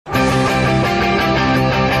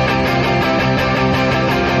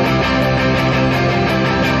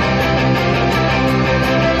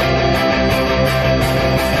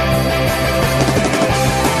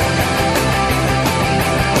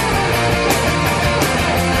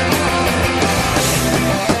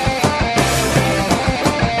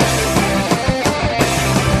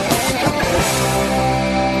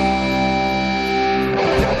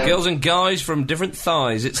girls and guys from different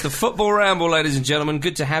thighs. It's the Football Ramble, ladies and gentlemen.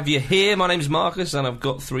 Good to have you here. My name's Marcus, and I've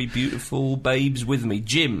got three beautiful babes with me.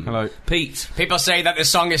 Jim. Hello. Pete. People say that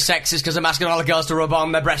this song is sexist because I'm asking all the girls to rub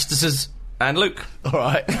on their breastises. And Luke. All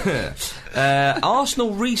right.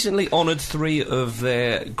 Arsenal recently honoured three of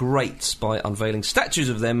their greats by unveiling statues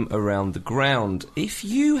of them around the ground. If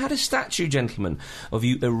you had a statue, gentlemen, of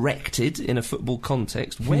you erected in a football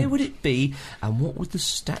context, where would it be, and what would the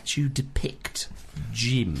statue depict?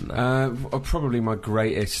 Jim. Probably my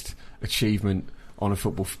greatest achievement on a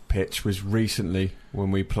football pitch was recently when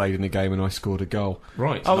we played in a game and I scored a goal.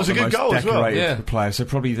 Right. Oh, it was a good goal as well. Yeah. Player, so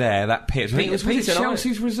probably that pitch. Pete and I-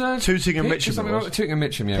 Chelsea's reserve. Tooting and pitch or Mitcham. something like that? Tooting and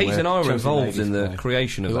Mitcham, yeah. Pete where and I were Chelsea involved ladies in the play.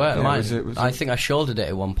 creation of We that. were, Yeah. mine. I think I shouldered it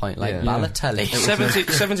at one point, like Yeah. Balotelli.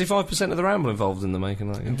 75% of the Ramble involved in the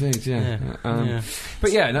making that. Indeed, yeah. Yeah.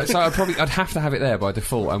 But yeah, no, so I'd have to have it there by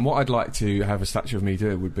default. And what I'd like to have a statue of me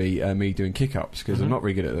doing would be me doing kick-ups, because I'm not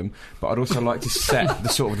very good at them. But I'd also like to set the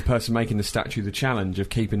sort of the person making the statue the challenge of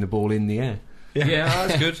keeping the ball in the air. Yeah,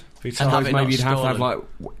 that's good. And So have it maybe not you'd have to have stolen.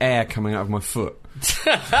 like air coming out of my foot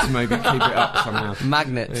to maybe keep it up somehow.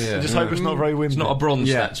 Magnets. Yeah. Just hope it's not very windy. It's not a bronze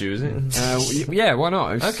Yeah. statue, is it? Yeah, why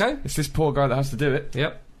not? Okay. It's this poor guy that has to do it.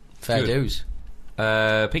 Yep. Fair Good. dues.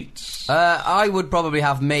 Pete. I would probably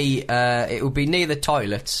have me. It would be near the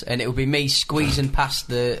toilets, and it would be me squeezing past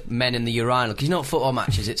the men in the urinal. Because you know, football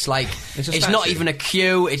matches, it's like It's a it's not statue. even a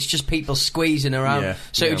queue. It's just people squeezing around. Yeah.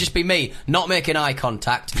 So it would just be me not making eye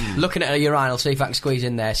contact, looking at a urinal, see if I can squeeze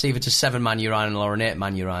in there, see if it's a 7-man urinal or an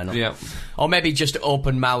 8-man urinal. Yeah. Or maybe just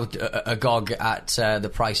open mouthed agog at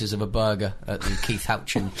the prices of a burger at the Keith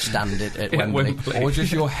Houchin stand at Wembley. Or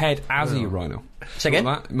just your head as a urinal. Say again?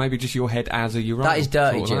 Like that. Maybe just your head as a urinal. That is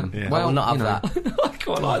dirty, Sort of Jim. that. I will not have you know. that. I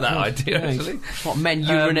quite like that idea, actually. What, men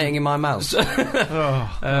urinating in my mouth?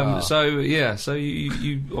 So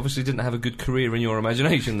you obviously didn't have a good career in your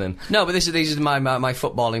imagination then. No, but these are my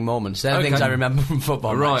footballing moments. They're the things I remember from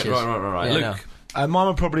football matches. Right. Yeah, Luke. Mine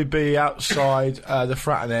would probably be outside the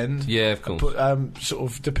Fratton end. Yeah, of course. But,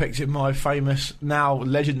 sort of depicting my famous, now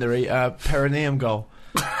legendary, perineum goal.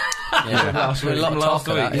 Yeah. Last There's week. a lot of Last talk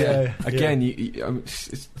of that. week, Yeah. Again,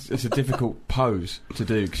 it's a difficult pose to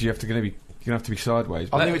do because you're going to have to be sideways.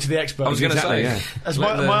 I'll leave it to the expert. I was going to Exactly, say. yeah. As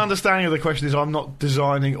Let my understanding of the question is, I'm not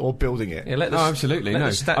designing or building it. Yeah, let No, the, absolutely let no.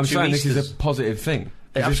 the statue I'm saying this is Easters- a positive thing.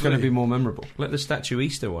 It's just going to absolutely. be more memorable. Let the statue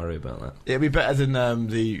Easter worry about that. It'd be better than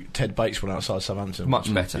the Ted Bates one outside Southampton.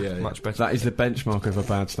 Much better. Yeah, yeah. Much better. That is the benchmark of a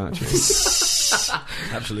bad statue.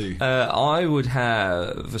 Absolutely. I would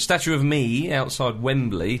have a statue of me outside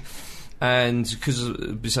Wembley, and because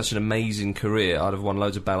it'd be such an amazing career, I'd have won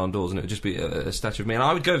loads of Ballon d'Ors, and it would just be a statue of me. And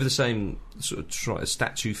I would go for the same sort of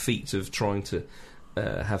statue feat of trying to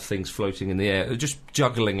have things floating in the air, just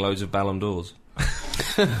juggling loads of Ballon d'Ors.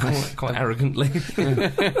 quite arrogantly.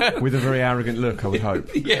 With a very arrogant look, I would hope.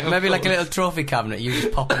 Yeah, Maybe like a little trophy cabinet, you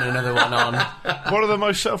just popping another one on. One of the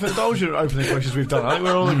most self-indulgent opening questions we've done. I think we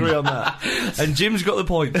all agree on that. And Jim's got the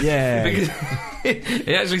point. Yeah. Because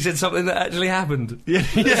he actually said something that actually happened.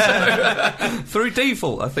 Yeah. Through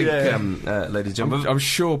default, I think, Yeah. ladies and gentlemen. I'm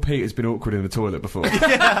sure Pete has been awkward in the toilet before.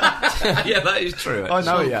 Yeah, that is true. I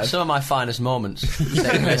know he has. Some of my finest moments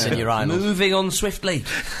taking place in urinals. Moving on swiftly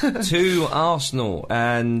to Arsenal,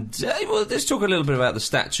 and well, let's talk a little bit about the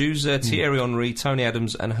statues. Thierry Henry, Tony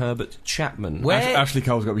Adams and Herbert Chapman. Where- Ashley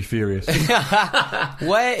Cole's got to be furious.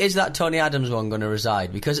 Where is that Tony Adams one going to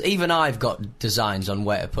reside? Because even I've got designs on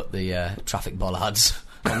where to put the traffic bollards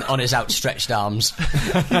on his outstretched arms.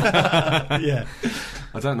 Yeah.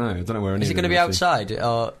 I don't know where any Is it of going to them be are, outside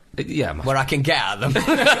or Yeah, where I can get at them?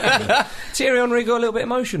 Thierry Henry got a little bit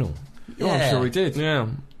emotional. Oh, I'm sure he did. Yeah,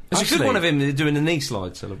 it's a good Actually- one of him doing the knee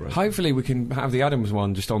slide celebration. Hopefully we can have the Adams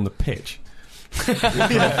one just on the pitch. Going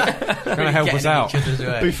to help us out.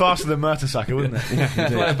 Be faster than Mertesacker, wouldn't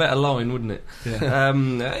it? Quite a better line, wouldn't it? Yeah.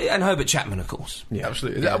 And Herbert Chapman, of course. Yeah.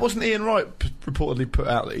 Absolutely. Wasn't Ian Wright reportedly put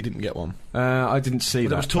out that he didn't get one? I didn't see But there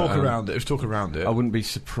that. was talk but, around it. There was talk around it. I wouldn't be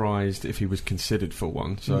surprised if he was considered for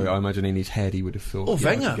one. So I imagine in his head he would have thought. Or yeah,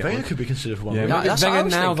 I Wenger. could get Wenger one. could be considered for one. Yeah, Yeah, maybe that's what I Wenger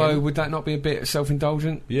was now thinking. though, would that not be a bit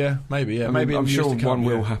self-indulgent? maybe. Yeah, I mean, maybe. I'm in years sure to come, one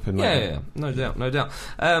will yeah. happen. Yeah, later. yeah, no doubt.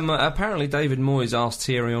 Apparently, David Moyes asked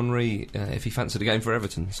Thierry Henry if he fancied a game for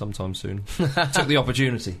Everton sometime soon. Took the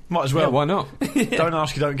opportunity. Might as Yeah, well. why not? Don't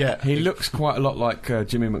ask, you don't get. He looks quite a lot like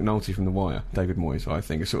Jimmy McNulty from The Wire, David Moyes, I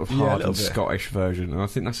think. A sort of Yeah, a hard little and bit. Scottish version. And I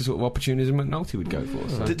think that's the sort of opportunism McNulty would go for.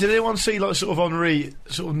 So. Did anyone see like sort of Henry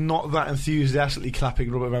sort of not that enthusiastically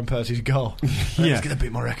clapping Robert Van Persie's goal? Yeah. He's going to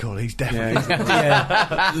beat my record. He's definitely.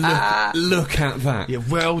 Yeah. Look at that. Yeah,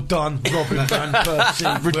 well done, Robert Van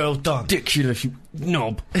Persie. Well done. Ridiculous, you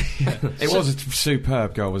knob. It was a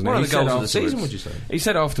superb goal, wasn't it? One of He the said goals of the afterwards- season, would you say? He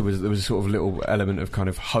said afterwards that there was a sort of little element of kind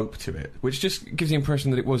of hope to it, which just gives the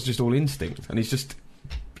impression that it was just all instinct, and he's just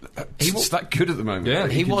he's that good at the moment. Yeah.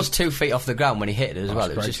 He was 2 feet off the ground when he hit it as well.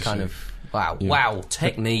 It was great just to kind see. of wow, Yeah. wow.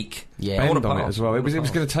 Technique. Yeah. What a Bend on it pass. as well. It was What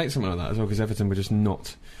a going to take something like that as well, because Everton were just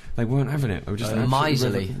not. They weren't having it. They were just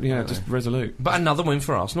Miserly. absolutely just resolute. But another win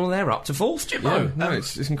for Arsenal. They're up to 4th, Jimbo. Yeah, no,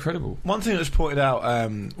 it's incredible. One thing that was pointed out,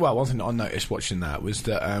 one thing that I noticed watching that was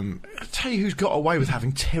that I'll tell you who's got away with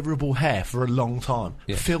having terrible hair for a long time.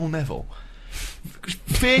 Yeah. Phil Neville.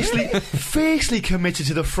 Fiercely committed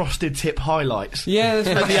to the frosted tip highlights. Yeah, that's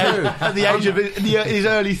true. At the age of his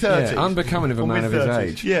early 30s. Yeah, unbecoming of a Or man of his mid-30s.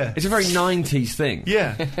 age. Yeah. It's a very 90s thing.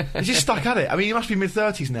 Yeah, he's just stuck at it. I mean, he must be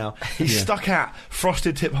mid-30s now. He's stuck at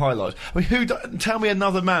frosted tip highlights. I mean, tell me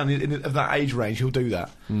another man of that age range who'll do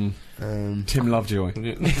that. Tim Lovejoy.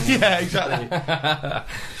 Yeah, exactly.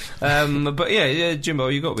 But yeah, Jimbo,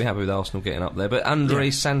 you've got to be happy with Arsenal getting up there. But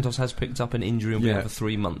Andre Santos has picked up an injury and will be out for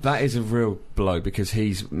 3 months. That is a real blow because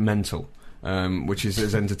he's mental. Which is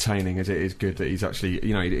as entertaining as it is good that he's actually,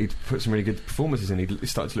 he put some really good performances in. He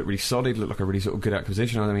started to look really solid, looked like a really sort of good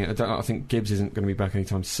acquisition. I mean, I think Gibbs isn't going to be back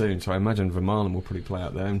anytime soon, so I imagine Vermaelen will probably play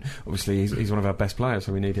out there. And obviously, he's one of our best players,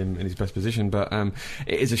 so we need him in his best position. But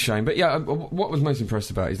it is a shame. But yeah, what was most impressed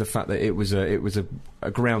about is the fact that it was a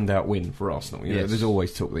ground out win for Arsenal. Yes. There's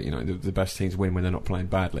always talk that the best teams win when they're not playing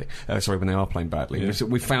badly. When they are playing badly. Yeah. So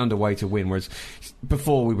we found a way to win, whereas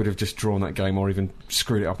before we would have just drawn that game or even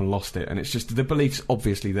screwed it up and lost it. And it's just the belief's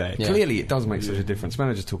obviously there. Yeah. Clearly, it does make such a difference.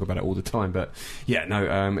 Managers talk about it all the time, but yeah,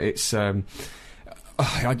 no, it's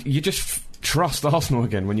you just trust Arsenal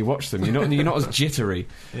again when you watch them. You're not as jittery,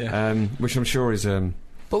 which I'm sure is.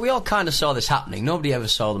 But we all kind of saw this happening. Nobody ever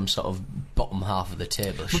saw them sort of bottom half of the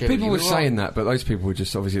table. But surely. people We were all- saying that, but those people were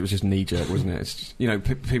just obviously it was just knee jerk, wasn't it? It's just,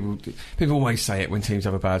 people always say it when teams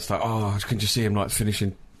have a bad start. Oh, I can just see them like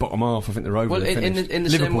finishing bottom half. I think they're over. Well, the in finish. the same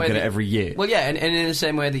Liverpool way get it that- every year. Well, yeah, and in the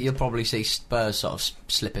same way that you'll probably see Spurs sort of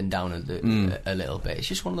slipping down a little bit. It's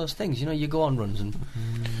just one of those things, you go on runs and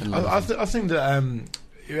I think that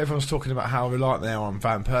everyone's talking about how reliant they are on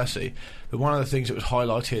Van Persie, but one of the things that was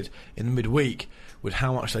highlighted in the midweek was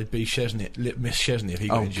how much they'd miss Szczesny if he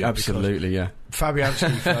got injured. Absolutely, yeah.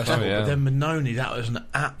 Fabianski first of all, yeah. but then Manoni, that was an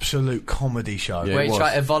absolute comedy show. Yeah. where it he was.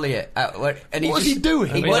 tried to volley it. And What was he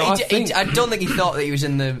doing? I don't think he thought that he was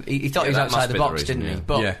in the. He thought he was that outside must the be box, the reason, didn't he? yeah.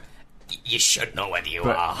 But Yeah. you should know whether you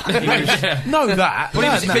But- are. No, that. But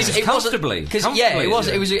no, he no. was comfortably. Because Comfortably, it was.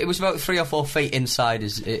 yeah. It was about 3 or 4 feet inside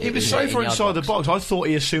his. He was so far inside the box, I thought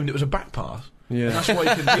he assumed it was a back pass. Yeah. That's what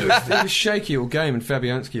he could do. It was shaky all game, and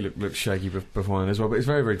Fabianski looked shaky beforehand as well. But it's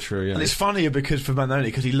very, very true. Yeah. And it's funnier because for Manoni,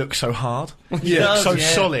 because he looks so hard. Yeah. Looks so Yeah.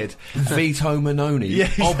 solid. Vito Manoni, Yeah.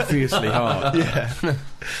 obviously hard. Yeah.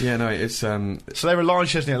 Yeah, no, it's So they rely on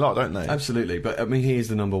Szczesny a lot, don't they? absolutely. But I mean, he is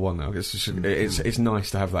the number one now. It's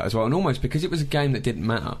nice to have that as well, and almost because it was a game that didn't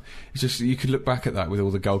matter. It's just you could look back at that with all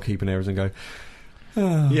the goalkeeping errors and go,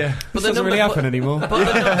 Yeah. "This doesn't really happen anymore."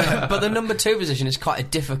 But the number 2 position is quite a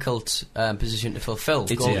difficult position to fulfil,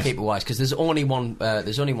 It is. goalkeeper wise, because there's only one.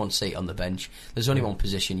 There's only one seat on the bench. There's only one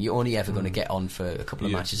position. You're only ever going to get on for a couple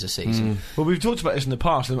of matches a season. Well, we've talked about this in the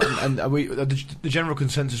past, and the general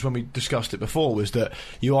consensus when we discussed it before was that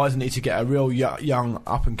you either need to get a real young,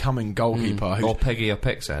 up-and-coming goalkeeper who's Or Peggy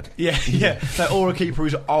Apexad. or a keeper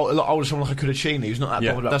who's a lot older, someone like a Kudachini, who's not that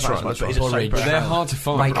Yeah, bothered about that's that right, much, that's but he's right. a Or safe Ridge. They're player. hard to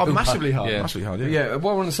find. Right. Oh, Cooper. massively hard, Yeah. massively hard. Yeah,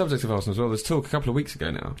 while we're on the subject of Arsenal as well, there's talk a couple of weeks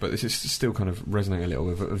ago now, but this is still kind of resonating a little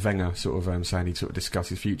with Wenger sort of saying he'd sort of discuss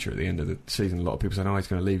his future at the end of the season. A lot of people saying, "Oh, he's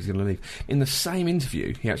going to leave." In the same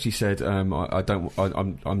interview, he actually said,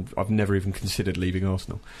 "I've never even considered leaving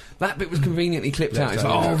Arsenal." That bit was conveniently clipped out. It's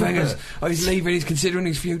like, Wenger's, he's leaving. He's considering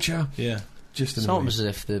his future. Yeah. Just It's annoying. almost as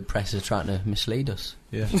if the press is trying to mislead us.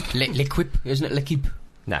 Yeah. L'Equipe, isn't it? L'Equipe.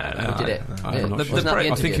 No. Did it? I'm Yeah. not The- sure. the Wasn't that pre-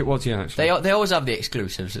 the I think interview? it was, yeah. Actually, They always have the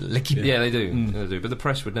exclusives. L'Equipe. Yeah, they do. They do. But the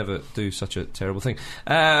press would never do such a terrible thing.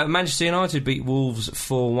 Manchester United beat Wolves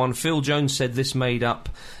 4-1. Phil Jones said this made up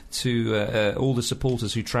to all the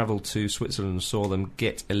supporters who travelled to Switzerland and saw them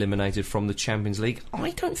get eliminated from the Champions League. I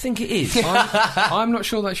don't think it is. I'm not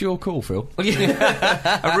sure that's your call, Phil.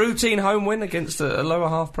 A routine home win against a lower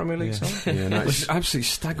half Premier League side. Yeah, no, it's absolutely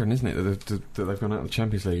staggering, isn't it, that they've gone out of the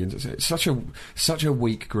Champions League? And it's such a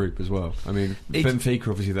weak group as well. I mean, Benfica,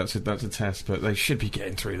 obviously, that's a test, but they should be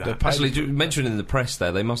getting through that. Actually, mentioned in the press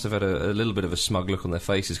there, they must have had a little bit of a smug look on their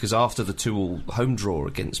faces because after the 2-2 home draw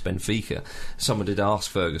against Benfica, someone did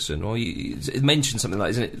ask Ferguson Ferguson, or he mentioned something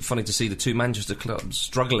like, isn't it funny to see the two Manchester clubs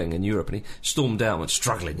struggling in Europe? And he stormed out and went,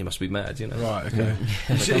 struggling, you must be mad, you know. Right, okay.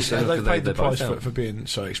 They paid the price for being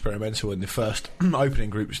so experimental in the first opening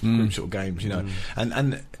group sort of games, you know.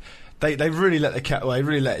 And they really let they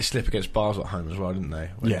really let it slip against Basel at home as well, didn't they?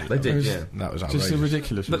 Yeah, they did. Yeah, that was outrageous. Just a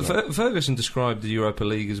ridiculous. But Ferguson described the Europa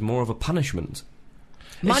League as more of a punishment.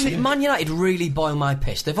 Man United really boil my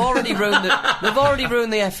piss. They've already ruined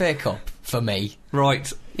the FA Cup for me.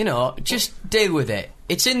 Right. You know, just deal with it.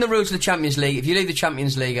 It's in the route to the Champions League. If you leave the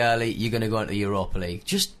Champions League early, you're going to go into the Europa League.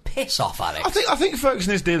 Just piss off, Alex. I think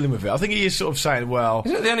Ferguson is dealing with it. I think he is sort of saying, well...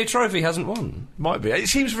 Isn't it the only trophy he hasn't won? Might be. It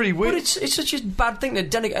seems really weird. But it's such a bad thing to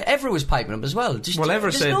denigrate. Evra was piping up as well. There's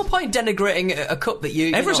no point denigrating a cup that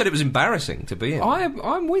you... Evra said it was embarrassing to be in.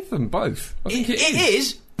 I'm with them both. I think it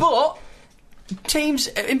is, but...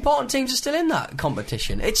 important teams are still in that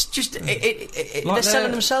competition. It's just they're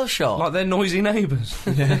selling themselves short, like their noisy neighbours.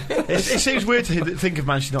 It seems weird to think of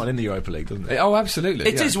Manchester United in the Europa League, doesn't it? Oh, absolutely.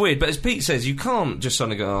 It is weird, but as Pete says, you can't just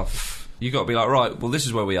suddenly go, you've got to be like, right, well, this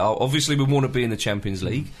is where we are. Obviously, we want to be in the Champions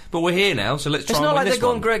League, but we're here now, so let's try and win this one. It's not like they're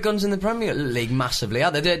going great guns in the Premier League massively,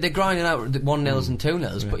 are they? They're grinding out 1-0s and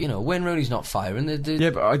 2-0s, but, you know, Wayne Rooney's not firing.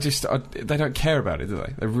 Yeah, but they don't care about it, do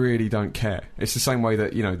they? They really don't care. It's the same way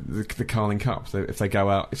that, you know, the Carling Cup, if they go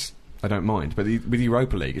out, I don't mind. But with the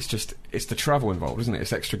Europa League, it's the travel involved, isn't it?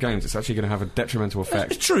 It's extra games. It's actually going to have a detrimental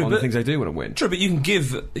effect on the things they do want to win. True, but you can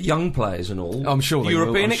give young players and all I'm sure they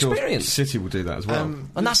European will. I'm experience. Sure City will do that as well.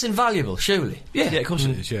 And that's invaluable, surely. Yeah, of course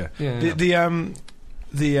it is, yeah.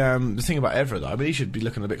 The thing about Evra, though, I mean, he should be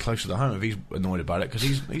looking a bit closer to home if he's annoyed about it, because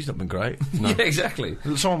he's not been great. No. Yeah, exactly.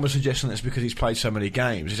 Someone was suggesting it's because he's played so many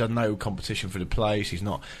games. He's had no competition for the place. He's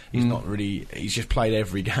not really. He's just played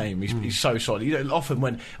every game. He's so solid. You know,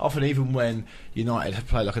 often even when United have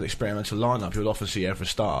played like an experimental lineup, you'll often see Evra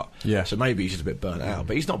start. Yeah. So maybe he's just a bit burnt out,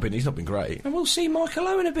 but he's not been great. And we'll see Michael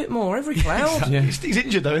Owen a bit more every cloud. Yeah. He's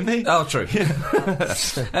injured though, isn't he? Oh, true.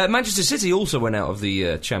 Manchester City also went out of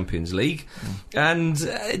the Champions League, and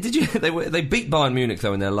did you? They beat Bayern Munich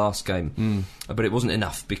though in their last game, but it wasn't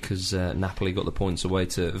enough because Napoli got the points away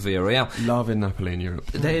to Villarreal. Loving Napoli in Europe.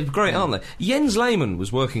 They're great, aren't they? Jens Lehmann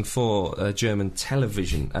was working for German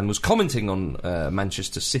television and was commenting on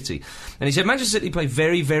Manchester City, and he said Manchester City play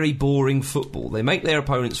very, very boring football. They make their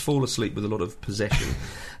opponents fall asleep with a lot of possession.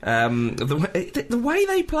 The way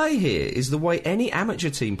they play here is the way any amateur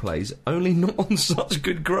team plays, only not on such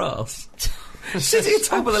good grass. City at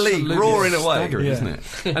top of the league, roaring away, staggering, isn't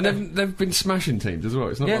it? And they've been smashing teams as well.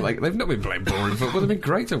 It's not like they've not been playing boring football. They've been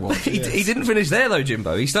great to watch. He didn't finish there though,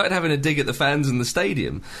 Jimbo. He started having a dig at the fans in the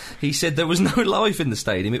stadium. He said there was no life in the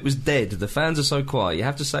stadium; it was dead. The fans are so quiet. You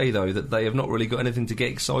have to say though that they have not really got anything to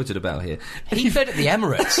get excited about here. He played at the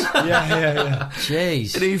Emirates. Yeah.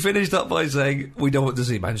 Jeez. And he finished up by saying, "We don't want to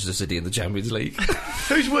see Manchester City in the Champions League."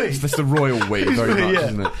 Who's we? That's the royal we, very much,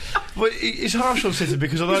 isn't it? Well, it's harsh on City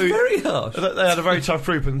because although it's very harsh. They had a very tough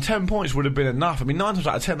group, and 10 points would have been enough. I mean, 9 times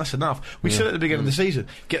out of 10, that's enough. We said at the beginning of the season,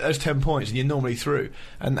 get those 10 points, and you're normally through.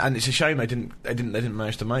 And it's a shame they didn't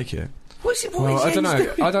manage to make it. I don't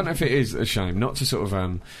know. I don't know if it is a shame not to sort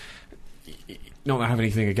of not have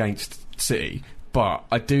anything against City. But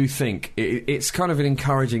I do think it's kind of an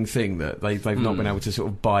encouraging thing that they've not been able to sort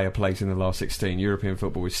of buy a place in the last 16. European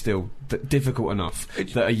football is still difficult enough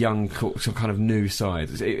that a young some kind of new side,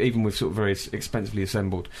 even with sort of very expensively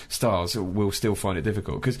assembled stars, will still find it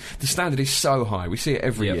difficult because the standard is so high. We see it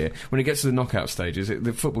every year. When it gets to the knockout stages,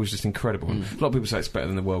 the football is just incredible. And a lot of people say it's better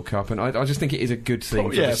than the World Cup, and I just think it is a good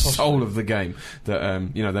thing for the soul of the game that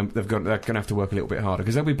they're going to have to work a little bit harder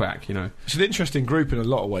because they'll be back. You know, it's an interesting group in a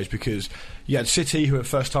lot of ways because you had City, who were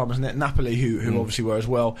first timers, Napoli, who obviously were as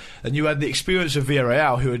well, and you had the experience of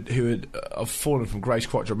Villarreal, who had fallen from grace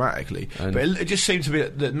quite dramatically. But it just seemed to be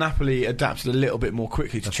that Napoli adapted a little bit more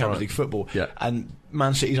quickly to Champions League football, and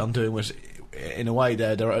Man City's undoing was, in a way,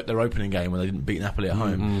 their opening game when they didn't beat Napoli at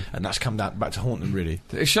home, and that's come back to haunt them really.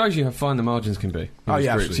 It shows you how fine the margins can be.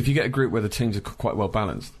 Groups. If you get a group where the teams are quite well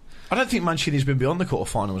balanced. I don't think Mancini's been beyond the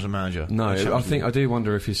quarter-final as a manager. No, I do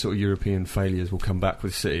wonder if his sort of European failures will come back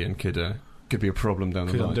with City and could be a problem down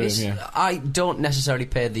the line. I don't necessarily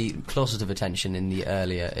pay the closest of attention in the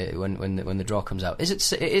earlier when the draw comes out.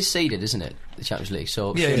 It is seeded, isn't it? The Champions League.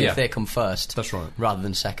 So if they come first, that's right, rather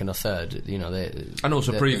than second or third, and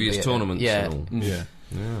also previous tournaments.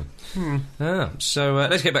 So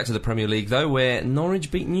let's get back to the Premier League though, where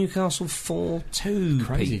Norwich beat Newcastle 4-2.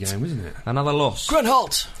 Crazy game, isn't it? Another loss. Grant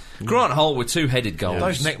Holt. Grant Holt with 2-headed goals.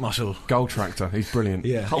 Those neck muscles. Goal tractor. He's brilliant.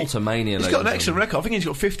 Yeah. Holtermania. He's got an excellent record. I think he's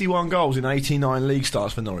got 51 goals in 89 league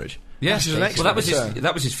starts for Norwich. Yes, Which is an well, excellent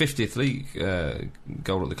that was his 50th league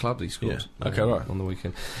goal at the club that he scored. Yeah. Okay, right. On the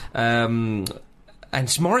weekend.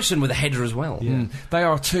 And Morrison with a header as well. Yeah. They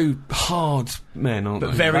are two hard men, aren't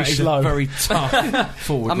But they? very That is a slow. very tough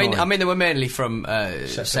forward I mean, line. they were mainly from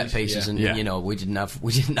set pieces, and Yeah. you know, we didn't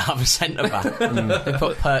have a centre back. They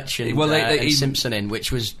put Perch and, and Simpson in,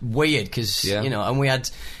 which was weird because you know, and we had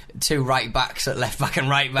 2 right backs at left back and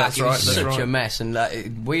right back. It was such a mess,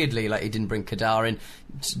 and weirdly, he didn't bring Kadar in.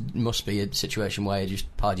 It must be a situation where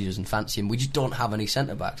Pardew doesn't fancy him. We just don't have any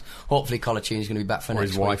centre backs. Hopefully, Colaccini's going to be back for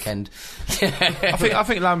next weekend. I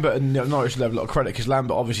think Lambert and Norwich deserve a lot of credit because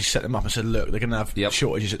Lambert obviously set them up and said, "Look, they're going to have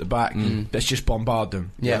shortages at the back. Let's just bombard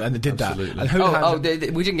them." Yeah, and they did absolutely. that.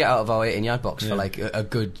 And we didn't get out of our 18-yard box for like a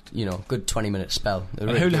good 20-minute spell. And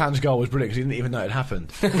Houlihan's goal was brilliant because he didn't even know it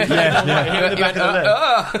happened.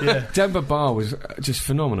 Demba Ba was just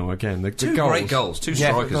phenomenal again. The Two goals, great goals, two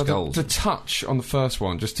strikers' goals. The touch on the first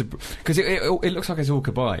one, just to because it looks like it's all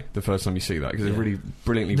Kabay the first time you see that because it's really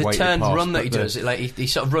brilliantly the weighted turned pass, run that he does, he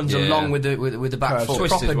sort of runs along with the back foot,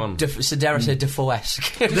 twisted proper one.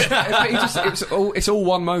 Defoe-esque. it's all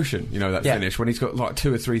one motion, you know, that finish when he's got like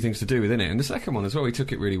 2 or 3 things to do within it. And the second one as well, he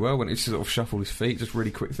took it really well when he sort of shuffled his feet, just really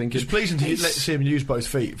quick thinking. It's pleasing to see him use both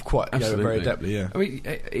feet quite very adeptly. Yeah, I mean,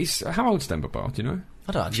 how old's Demba Ba? Do you know?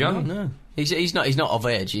 I don't actually know. He's not of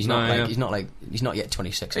age. He's not yet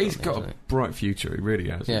 26. He's got a bright future. He really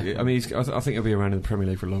has. Yeah. I mean, I think he'll be around in the Premier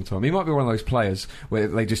League for a long time. He might be one of those players where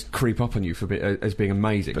they just creep up on you for a bit as being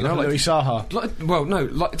amazing. But like Louis Saha.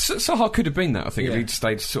 Saha could have been that. I think if he'd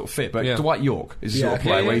stayed sort of fit. But Dwight York is the sort of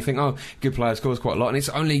player where you think, oh, good player, scores quite a lot, and it's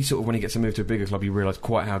only sort of when he gets to move to a bigger club you realise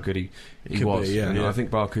quite how good he was. I think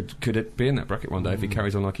Bar could be in that bracket one day if he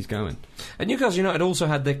carries on like he's going. And Newcastle United also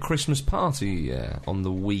had their Christmas party on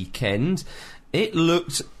the weekend. It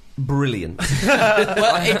looked brilliant. Did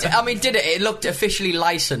it? It looked officially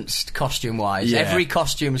licensed costume-wise. Yeah. Every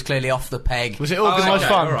costume was clearly off the peg. Was it organised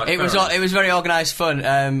fun? Right, it was very organised fun.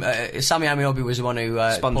 Sammy Amiobi was the one who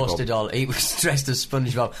posted all. He was dressed as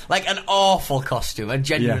SpongeBob, like an awful costume, a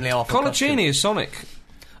genuinely awful. Colaccini as Sonic.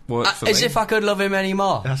 As if I could love him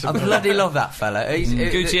anymore. I bloody love that fella.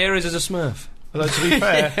 Gutierrez as a Smurf. Although to be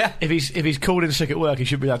fair, if he's called in sick at work, he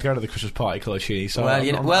should be allowed to go to the Christmas party, Colaccini. So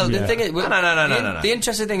the thing is, no. The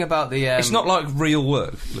interesting thing about the it's not like real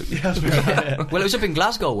work. Well, it was up in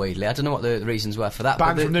Glasgow, weirdly. I don't know what the reasons were for that.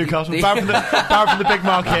 Banned from Newcastle, banned from the big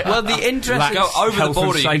market. Well, the interesting go over the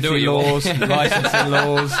border, you can do what you want. licensing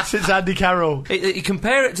laws. Since Andy Carroll. You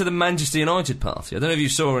compare it to the Manchester United party. I don't know if you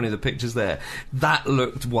saw any of the pictures there. That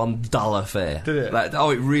looked one dull affair. Did it?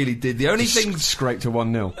 It really did. The only thing scraped to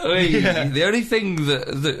 1-0. The only thing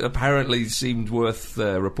that apparently seemed worth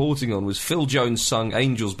reporting on was Phil Jones sung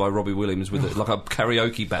 "Angels" by Robbie Williams with like a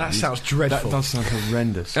karaoke band. That sounds dreadful. That does sound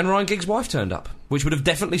horrendous. And Ryan Giggs' wife turned up, which would have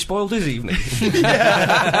definitely spoiled his evening.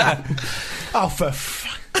 Oh, for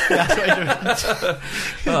fuck.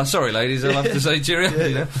 Sorry, ladies, I'll have to say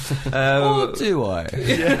cheerio. Or do I?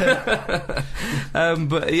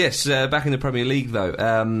 But yes, back in the Premier League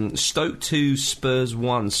though, Stoke 2, Spurs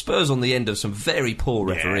 1. Spurs on the end of some very poor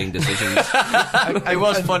refereeing decisions. It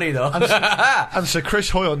was funny though. And Sir Chris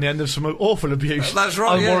Hoy on the end of some awful abuse. That's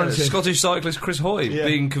right, Unwarranted. Scottish cyclist Chris Hoy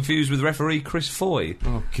being confused with referee Chris Foy.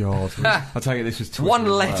 Oh God! I take it this was Twitter one as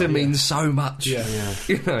well. letter means so much.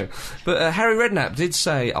 You know. But Harry Redknapp did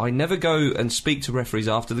say, "I never go and speak to referees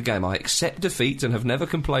after the game. I accept defeat and have never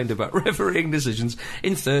complained about refereeing decisions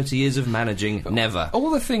in 30 years of managing. Never." All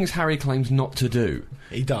the things Harry claims not to do,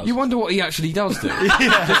 he does. You wonder what he actually does do.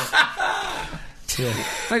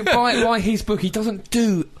 Like by his book, he doesn't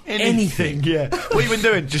do anything. Yeah. What have you been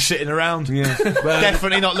doing? Just sitting around. Yeah.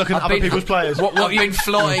 Definitely not looking at other people's players. I've been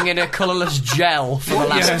floating in a colourless gel for the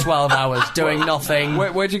last 12 hours, doing nothing.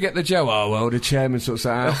 Where'd you get the gel? Oh well, the chairman sorts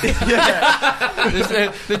that out.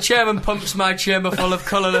 The chairman pumps my chamber full of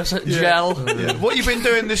colourless gel. Yeah. What have you been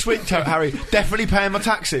doing this week, Harry? Definitely paying my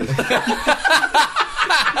taxes.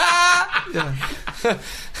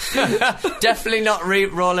 Definitely not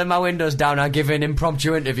rolling my windows down and giving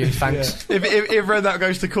impromptu interviews, thanks. If Redknapp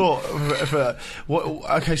goes to court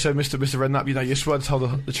okay, so Mr. Redknapp, you know, you swear to tell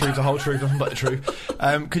the truth, the whole truth, nothing but the truth.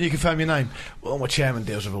 Can you confirm your name? Well, my chairman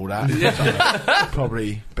deals with all that. So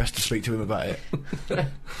probably best to speak to him about it.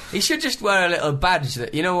 He should just wear a little badge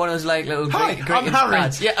that, you know, one of those like little Hi, I'm Harry.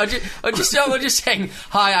 pads. Yeah, or just saying,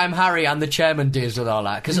 "Hi, I'm Harry," and the chairman deals with all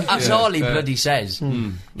that, because that's all he bloody says.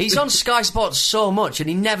 He's on Sky Sports so much and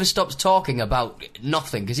he never never stops talking about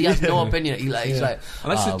nothing because he has no opinion. He's like,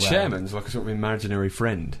 unless the chairman's like a sort of imaginary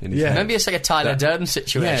friend in his head. Maybe it's like a Tyler Durden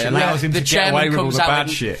situation. Yeah, allows him to get away with all the bad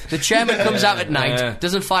shit. The chairman comes out at night,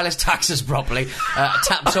 doesn't file his taxes properly,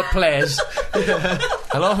 taps up players.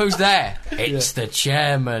 Hello, who's there? It's the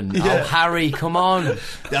chairman. Oh, Harry, come on.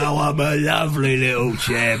 Oh, I'm a lovely little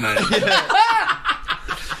chairman.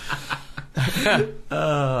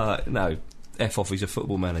 No. F off, he's a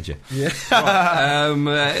football manager. Yeah.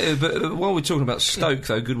 Right. But while we're talking about Stoke,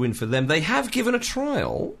 though, good win for them. They have given a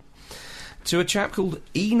trial to a chap called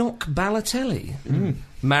Enoch Balotelli.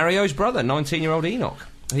 Mario's brother, 19-year-old Enoch.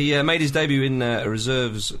 He made his debut in a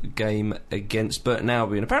reserves game against Burton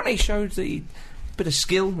Albion, and apparently showed the bit of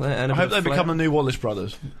skill and I hope they become the new Wallace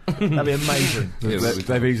brothers. That'd be amazing.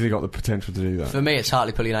 They've easily got the potential to do that. For me, it's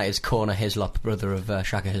Hartlepool United's Corner Hislop, brother of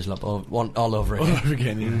Shaka Hislop, all over again. All over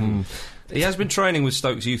again, He has been training with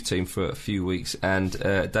Stoke's youth team for a few weeks, and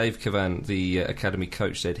Dave Cavan, the academy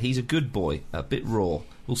coach, said he's a good boy, a bit raw.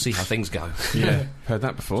 We'll see how things go. Yeah, heard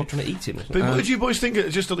that before. Trying to eat him. But what did you boys think?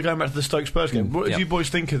 Just going back to the Stoke Spurs game, what did you boys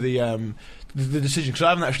think of the decision? Because I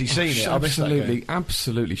haven't actually seen it.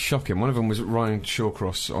 Absolutely shocking. One of them was Ryan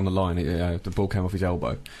Shawcross on the line. The ball came off his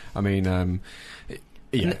elbow. I mean.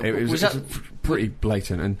 It was pretty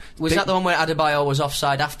blatant. And was that the one where Adebayor was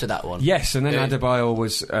offside after that one? Yes, and then Adebayor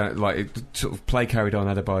was sort of play carried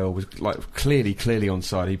on. Adebayor was clearly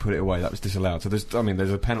onside. He put it away. That was disallowed. So there's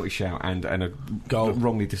a penalty shout and a goal,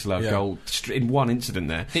 wrongly disallowed goal in one incident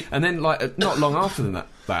there. And then not long after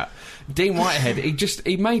that, Dean Whitehead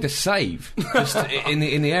he made a save just in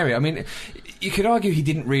the area. I mean, you could argue he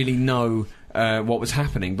didn't really know what was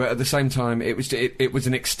happening, but at the same time it was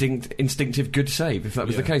an instinctive good save, if that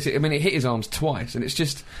was the case. It hit his arms twice, and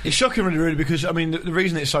it's shocking really because I mean the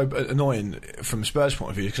reason it's so annoying from Spurs' point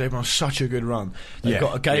of view is because they've on such a good run. They've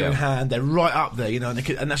got a game in hand, they're right up there, and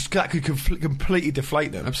that could completely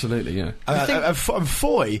deflate them. Absolutely, yeah. And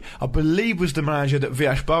Foy, I believe, was the manager that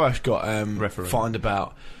Vias Boas got fined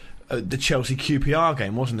about the Chelsea QPR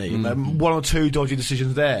game, wasn't he? One or two dodgy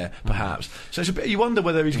decisions there, perhaps. So it's you wonder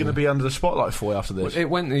whether he's going to be under the spotlight for you after this. Well, it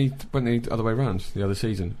went the other way round the other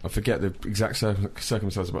season. I forget the exact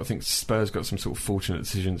circumstances, but I think Spurs got some sort of fortunate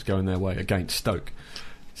decisions going their way against Stoke.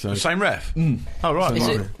 So same ref. Oh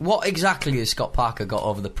right. What exactly has Scott Parker got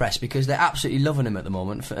over the press? Because they're absolutely loving him at the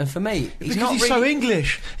moment. And for me, he's so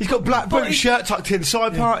English. He's got black boots, shirt tucked in,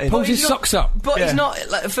 side parting, pulls his socks up. But he's not.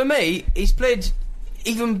 For me, he's played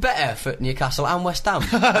even better for Newcastle and West Ham.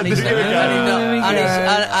 And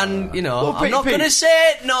you know, I'm not going to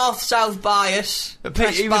say north-south bias,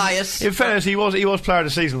 bias. In fairness, he was player of the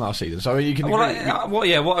season last season, so you can agree. What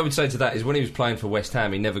I would say to that is when he was playing for West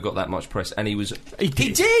Ham, he never got that much press, and he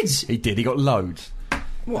did. He got loads.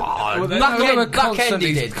 Back end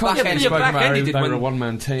he did. They were a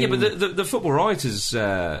one-man team. Yeah, but the Football Writers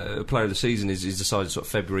Player of the Season is decided sort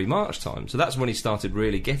of February, March time. So that's when he started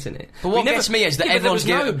really getting it. But what gets me is that everyone's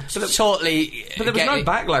totally. But there was no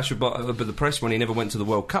backlash about the press when he never went to the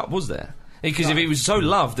World Cup, was there? Because if he was so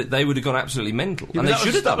loved that they would have gone absolutely mental. Yeah, and they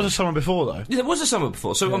should have done. That was a summer before, though. Yeah, there was a summer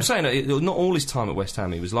before. So I'm saying not all his time at West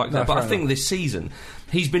Ham he was like that. But I think this season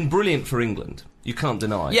he's been brilliant for England. You can't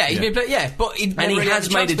deny. Yeah, but he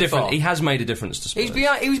has made a difference. He has made a difference to Spurs.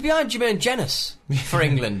 He was behind Jermaine Jenas for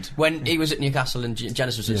England when he was at Newcastle and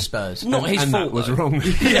Jenas was at Spurs. Not his fault. That was wrong.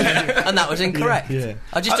 And that was incorrect.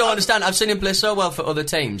 I just don't understand. I've seen him play so well for other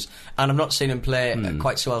teams, and I've not seen him play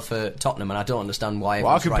quite so well for Tottenham, and I don't understand why.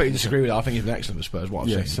 Well, I completely disagree with that. I think he's been excellent for Spurs.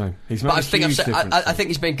 Same. I think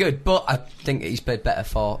he's been good, but I think he's played better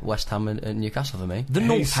for West Ham and Newcastle for me. The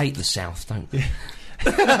North hate the South, don't they?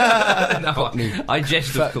 I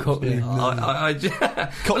jest, of course. Cockney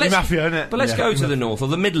Mafia, innit? But let's go to the North, or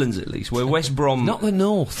the Midlands at least, where West Brom. Not the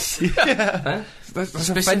North. That's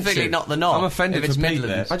specifically offensive. Not the North. I'm offended if it's for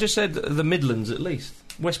Midlands. I just said the Midlands at least.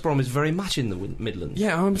 West Brom is very much in the Midlands.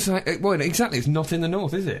 Yeah, I'm saying. Well, exactly. It's not in the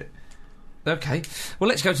North, is it? Okay, well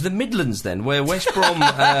let's go to the Midlands then, where West Brom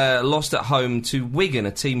lost at home to Wigan,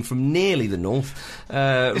 a team from nearly the north.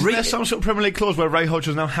 Is there some sort of Premier League clause where Ray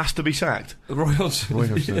Hodgson now has to be sacked? Roy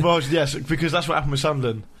Hodgson. Well, yes, because that's what happened with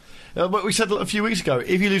Sunderland. But we said a few weeks ago,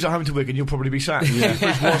 if you lose at home to Wigan, you'll probably be sacked. Which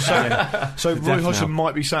was sacked. So Roy Hodgson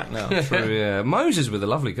might be sacked now. True, yeah. Moses with a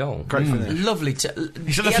lovely goal. Great finish. Lovely. He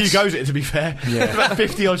had a few goes at it, to be fair. Yeah. About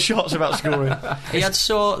 50-odd shots about scoring. He had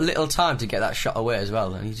so little time to get that shot away as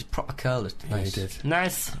well, and he just proper curled it. Nice. Yeah, he did.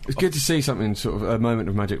 Nice. It's good to see something, sort of a moment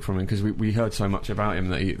of magic from him, because we heard so much about him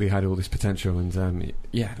that he had all this potential, and it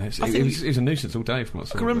was a nuisance all day from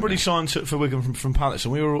us. I can remember when he signed for Wigan from Palace,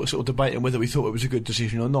 and we were all sort of debating whether we thought it was a good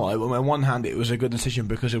decision or not. on one hand it was a good decision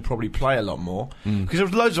because he'll probably play a lot more because there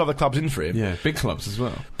was loads of other clubs in for him. Yeah, big clubs as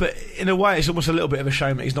well. But in a way, it's almost a little bit of a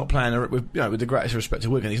shame that he's not playing with the greatest respect to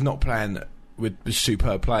Wigan. He's not playing with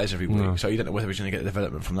superb players every week, so you don't know whether he's going to get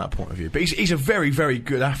development from that point of view. But he's a very, very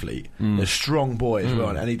good athlete, a strong boy as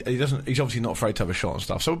well, and he's obviously not afraid to have a shot and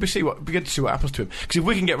stuff. So we'll be good to see what happens to him, because if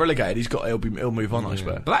we can get relegated, he'll move on. I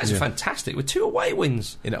expect. But that's fantastic with 2 away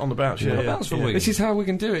wins on the bounce. This is how we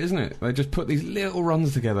can do it, isn't it? They just put these little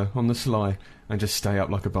runs together on the sly and just stay up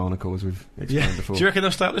like a barnacle, as we've explained before. Do you reckon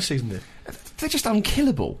they'll stay up this season, then? They're just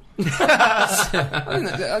unkillable. Maybe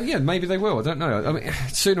they will. I don't know. I mean,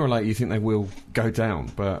 sooner or later you think they will go down,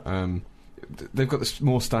 but they've got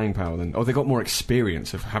more staying power they've got more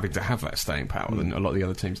experience of having to have that staying power than a lot of the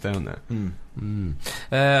other teams down there.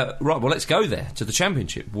 Right, well, let's go there to the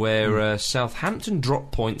Championship, where Southampton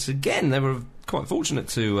dropped points again. They were quite fortunate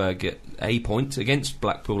to get a point against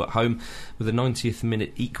Blackpool at home with a 90th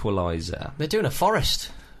minute equaliser. They're doing a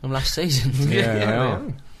Forest from last season. They are.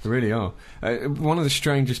 They really are. One of the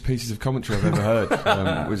strangest pieces of commentary I've ever heard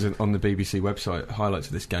was on the BBC website, highlights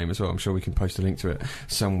of this game as well. I'm sure we can post a link to it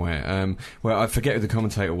somewhere. Well, I forget who the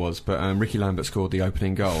commentator was, but Ricky Lambert scored the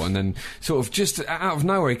opening goal, and then sort of just out of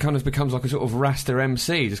nowhere he kind of becomes like a sort of Rasta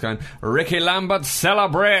MC, just going, Ricky Lambert,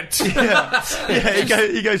 celebrate! He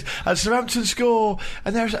goes, and Southampton score,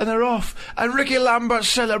 and they're off, and Ricky Lambert,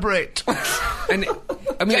 celebrate! And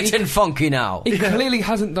getting funky now. He clearly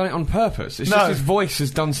hasn't done it on purpose. It's just his voice has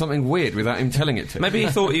done something weird without him telling it to. Maybe he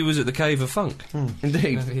thought he was at the Cave of Funk.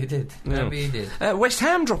 Indeed. Maybe he did. Maybe he did. West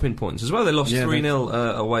Ham dropping points as well. They lost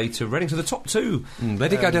 3-0 away to Reading, to the top 2. They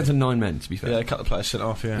did go down to 9 men, to be fair. Yeah, a couple of players sent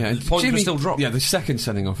off, points were still dropped. Yeah, the second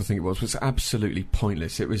sending off, I think it was absolutely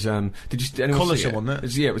pointless. It was, anyone Collison, wasn't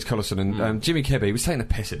it? Yeah, it was Collison, and Jimmy Kebby, he was taking a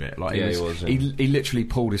piss a bit. Like, he was. He literally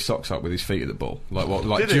pulled his socks up with his feet at the ball,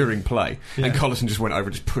 like during play, and Collison just went over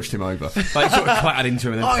and just pushed him over. Like, sort of clattered into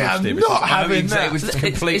him and then pushed him. Not having that. It was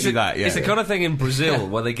completely that, It's the kind of thing in Brazil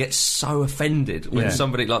where they get so offended when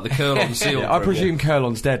somebody like the Curlon seal. I presume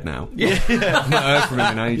Curlon's dead now. I've not heard from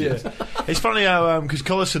him in ages. It's funny how because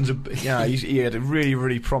Collison's he had a really,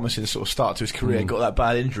 really promising sort of start to his career and got that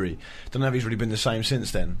bad injury. Don't know if he's really been the same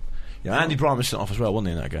since then. Andy Bryan was sent off as well, wasn't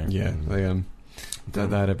he, in that game? Yeah,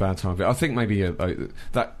 they had a bad time of it. I think maybe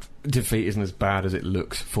that defeat isn't as bad as it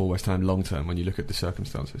looks for West Ham long term when you look at the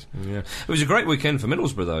circumstances. Yeah, it was a great weekend for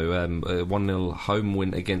Middlesbrough though. 1-0 home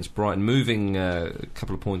win against Brighton, moving a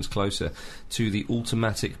couple of points closer to the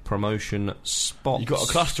automatic promotion spot. You've got a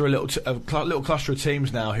little cluster of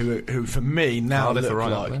teams now who for me now look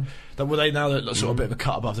like they now look sort of a bit of a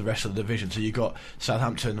cut above the rest of the division. So you've got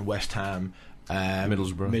Southampton, West Ham,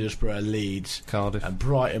 Middlesbrough, Leeds, Cardiff, and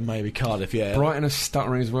Brighton, maybe Cardiff. Yeah, Brighton are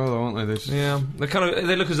stuttering as well, though, aren't they?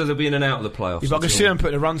 They look as though they'll be in and out of the playoffs. But I can see them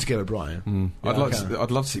putting a run together, Brighton.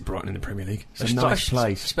 I'd love to see Brighton in the Premier League. It's a nice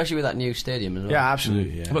place, especially with that new stadium as well. Yeah,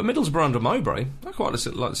 absolutely. Yeah. But Middlesbrough under Mowbray, I'd quite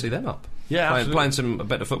like to see them up. Yeah, playing some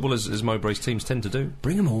better football as Mowbray's teams tend to do.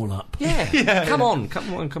 Bring them all up. Yeah. Come on.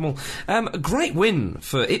 A great win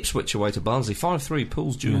for Ipswich away to Barnsley, 5-3.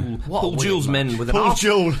 Paul Jewell's men with an Paul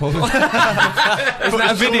Jewell. Isn't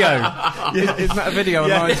that a video? Isn't that a video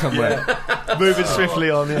online somewhere? Moving swiftly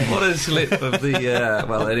on. Yeah. What a slip of the.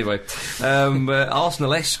 Well, anyway,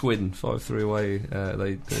 Arsenal-esque win, 5-3 away.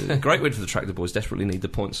 Great win for the Tractor Boys. Desperately need the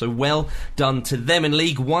points. So well done to them. In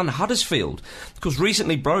League One, Huddersfield, of course,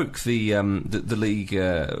 recently broke the league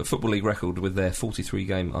Football League record with their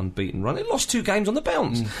 43-game unbeaten run. It lost 2 games on the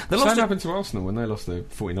bounce. Same happened to Arsenal when they lost their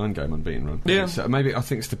 49-game unbeaten run. Yeah. So maybe I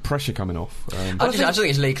think it's the pressure coming off. I just think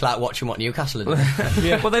it's Lee Clark watching what Newcastle are doing.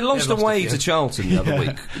 Well, they lost away to Charlton the other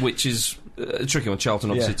week, which is a tricky one. Charlton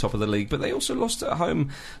obviously top of the league, but they also lost at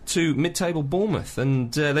home to mid-table Bournemouth,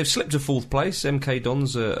 and they've slipped to 4th place. MK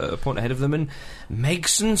Dons a point ahead of them, and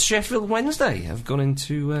Megson and Sheffield Wednesday have gone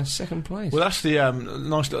into 2nd place. Well, that's the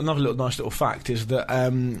nice little fact is that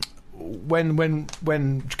when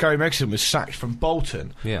Gary Megson was sacked from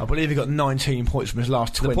Bolton, I believe he got 19 points from his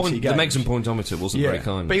last 20 games. The Megson pointometer wasn't very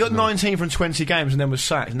kind. But he got 19 from 20 games and then was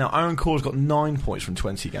sacked. Now Aaron Corr's got 9 points from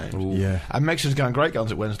 20 games. Ooh. Yeah. And Megson's going great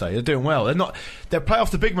guns at Wednesday. They're doing well. They play off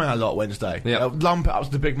the big man a lot Wednesday. Yep. They'll lump it up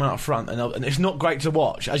to the big man up front, and it's not great to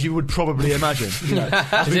watch, as you would probably imagine. Is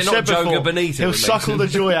it not Joga Benito? He'll suckle the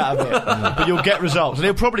joy out of it, but you'll get results, and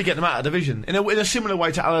he'll probably get them out of division in a similar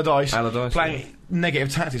way to Allardyce playing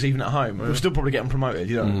negative tactics even at home. We'll still probably get them promoted,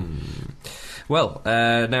 you know. Well,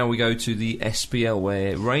 now we go to the SPL,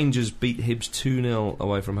 where Rangers beat Hibs 2-0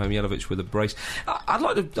 away from home. Jelavic with a brace.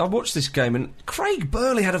 I watched this game, and Craig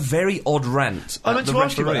Burley had a very odd rant. I meant to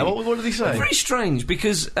ask you about that. What did he say? Very strange,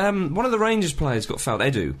 because one of the Rangers players got fouled.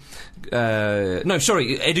 Edu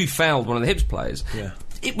fouled one of the Hibs players. Yeah.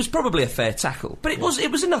 it was probably a fair tackle, but it was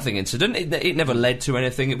a nothing incident. It never led to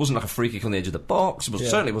anything. It wasn't like a free kick on the edge of the box. It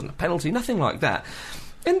certainly wasn't a penalty. Nothing like that.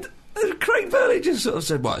 And Craig Burley just sort of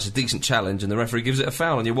said, well, it's a decent challenge, and the referee gives it a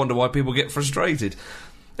foul, and you wonder why people get frustrated.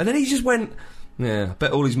 And then he just went, yeah, I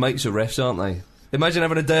bet all his mates are refs, aren't they? Imagine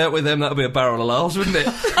having a day out with them, that would be a barrel of laughs, wouldn't it?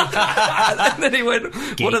 And then he went,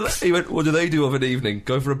 what do they do of an evening?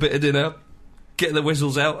 Go for a bit of dinner, get the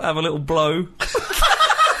whistles out, have a little blow.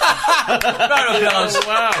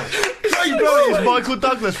 Wow. Craig Burley is Michael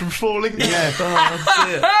Douglas from Falling.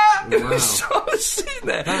 Yeah. It was so, I was sitting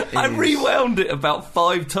there. I rewound it about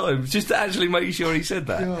 5 times just to actually make sure he said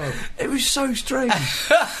that. God. It was so strange.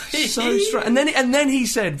 So strange. And then he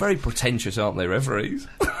said, very pretentious, aren't they, referees?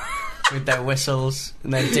 With their whistles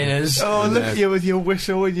and their dinners. Oh, look at you with your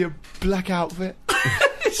whistle and your black outfit.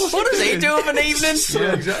 What does he do of an evening?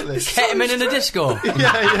 Yeah, exactly. Ketamine in a disco.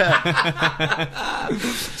 Yeah.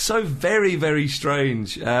 So very, very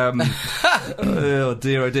strange. Oh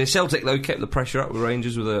dear, oh dear. Celtic, though, kept the pressure up with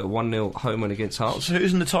Rangers with a 1-0 home win against Hearts. So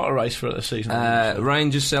who's in the title race for the season?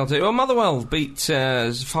 Rangers, Celtic. Well, Motherwell beat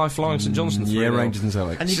High Flying St Johnstone. Yeah, Rangers and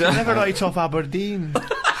Celtic. And you can never write off Aberdeen.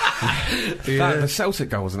 The Celtic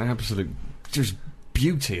goal was an absolute just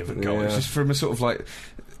beauty of a goal. It's just from a sort of like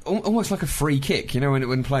almost like a free kick, you know,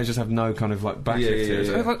 when players just have no kind of like back to it.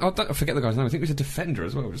 I forget the guy's name. I think it was a defender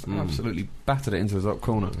as well. Just absolutely battered it into the top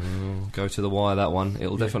corner. Go to the wire, that one.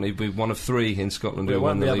 It'll definitely be one of 3 in Scotland. It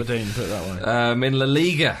won't be Aberdeen, put it that way. In La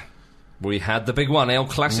Liga, we had the big one, El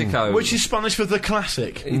Clasico. Which is Spanish for the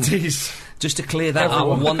classic. It is. Just to clear that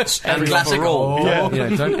up once and for all.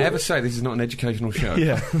 Don't ever say this is not an educational show.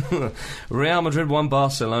 Real Madrid won,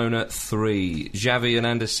 Barcelona 3. Xavi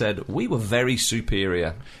Hernandez said, we were very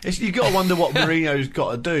superior. You've got to wonder what Mourinho's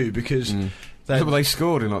got to do, because... They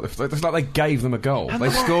scored in it's like they gave them a goal. They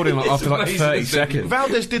scored in after 30 seconds.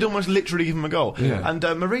 Valdez did almost literally give them a goal. And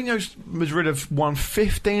Mourinho's Madrid have won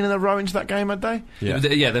 15 in a row into that game, had they?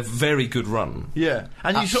 They're very good run. Yeah,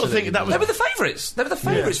 and you sort of think that was... They were the favourites. They were the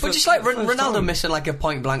favourites. But just like Ronaldo missing like a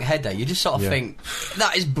point blank header, you just sort of think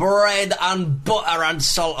that is bread and butter and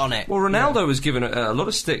salt on it. Well, Ronaldo was given a lot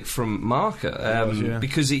of stick from Marca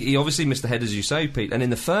because he obviously missed the head, as you say, Pete. And in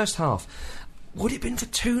the first half, would it have been for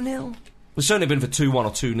 2-0? Well, certainly been for 2-1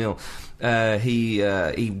 or 2-0.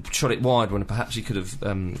 He shot it wide when perhaps he could have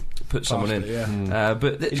put someone in.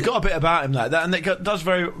 But he's got a bit about him like that, and it does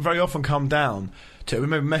very, very often come down to.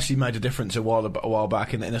 Remember, Messi made a difference a while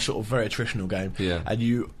back in a sort of very attritional game. And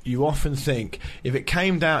you often think if it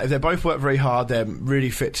came down, if they both work very hard, they're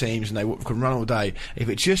really fit teams and they can run all day. If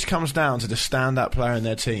it just comes down to the standout player in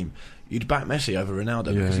their team, you'd back Messi over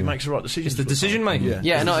Ronaldo because he makes the right decisions. It's the decision making.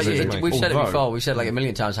 We've said it before. We've said like a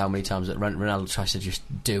million times how many times that Ronaldo tries to just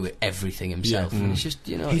do everything himself. And it's just,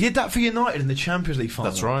 he did that for United in the Champions League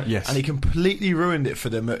final. That's right. Yes, and he completely ruined it for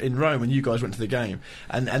them in Rome when you guys went to the game.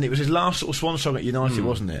 And it was his last sort of swan song at United,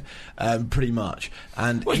 wasn't it? Pretty much.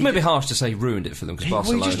 And it's maybe harsh to say ruined it for them because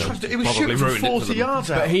Barcelona it was shooting from 40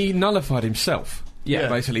 yards out. But he nullified himself.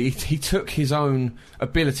 Basically, he took his own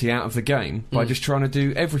ability out of the game by just trying to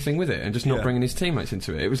do everything with it and just not bringing his teammates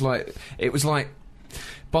into it. It was like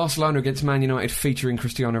Barcelona against Man United featuring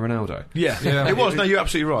Cristiano Ronaldo. It was. No, you're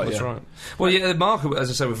absolutely right. That's right. Well, Marca,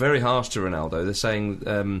 as I say, were very harsh to Ronaldo. They're saying,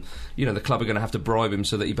 the club are going to have to bribe him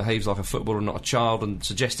so that he behaves like a footballer and not a child, and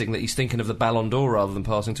suggesting that he's thinking of the Ballon d'Or rather than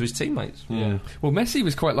passing to his teammates. Well, Messi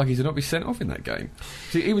was quite lucky to not be sent off in that game.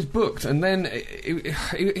 See, he was booked, and then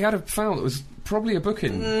he had a foul that was probably a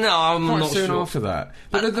booking. No, I'm quite not soon sure. After that.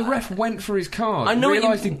 But the ref went for his card. I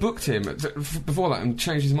realised he booked him before that and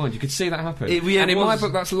changed his mind. You could see that happen. And in my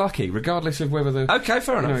book, that's lucky, regardless of whether the... Okay,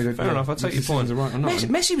 fair enough. I'll take your point. Right or not.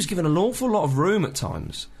 Messi was given an awful lot of room at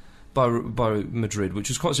times by Madrid, which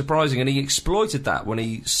was quite surprising, and he exploited that when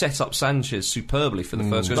he set up Sanchez superbly for the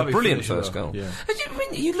first goal. It was a brilliant first goal.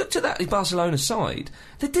 When you looked at that Barcelona side,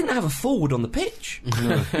 they didn't have a forward on the pitch.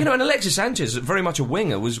 And Alexis Sanchez, very much a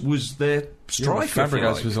winger, was their striker.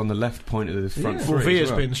 Fabregas was on the left point of the front three. Well,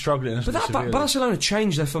 Villa's been struggling. But Barcelona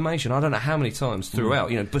changed their formation. I don't know how many times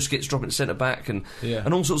throughout. Busquets dropping centre back and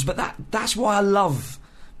all sorts. But that's why I love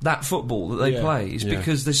that football that they play is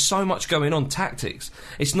because there's so much going on, tactics.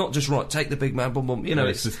 It's not just take the big man, boom, boom.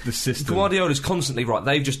 It's the system. Guardiola's constantly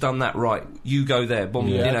they've just done that right. You go there, boom.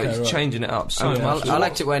 It's changing it up so much. I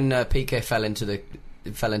liked it when Piqué fell into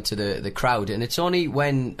the crowd, and it's only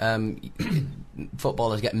when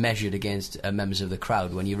footballers get measured against members of the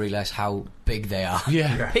crowd when you realise how big they are.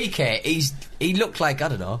 Piqué, he looked like, I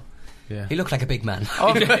don't know, Yeah. He looked like a big man.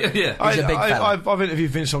 Yeah. He's a big fella. I've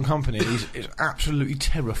interviewed Vince on Company. He's absolutely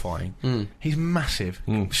terrifying. He's massive,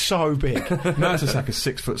 so big. Mertesacker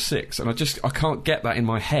 6'6", and I can't get that in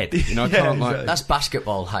my head. You know, I can't exactly. That's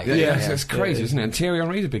basketball height. It's crazy, isn't it? And Thierry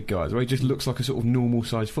Henry's a big guy, so he just looks like a sort of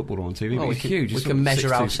normal-sized footballer on TV. He's huge. We can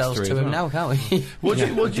measure ourselves to him now, can't we? What do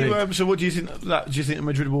you think? Do you think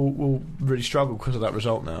Madrid will really struggle because of that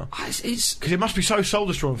result now? Because it must be so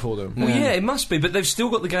soul-destroying for them. Well, yeah, it must be, but they've still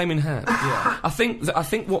got the game in hand. I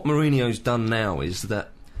think what Mourinho's done now is that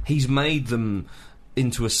he's made them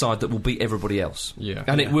into a side that will beat everybody else.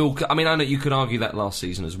 It will. I mean, I know you could argue that last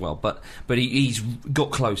season as well, but he's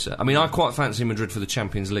got closer. I mean, I quite fancy Madrid for the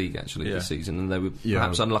Champions League actually this season, and they were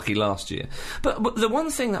perhaps unlucky last year. But the one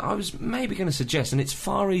thing that I was maybe going to suggest, and it's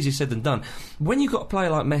far easier said than done, when you've got a player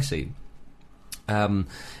like Messi.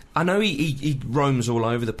 I know he roams all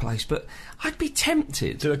over the place, but I'd be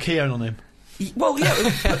tempted. Do a Keown on him. Well,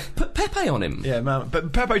 yeah, put Pepe on him. Yeah, man.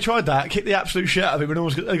 But Pepe tried that, kicked the absolute shit out of him,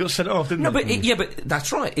 and he got sent off, didn't he? But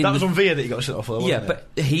that's right. That was on Villa that he got sent off for, wasn't it?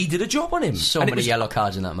 But he did a job on him. So many yellow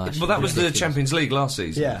cards in that match. Well, that was the Champions League last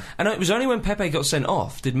season. Yeah. And it was only when Pepe got sent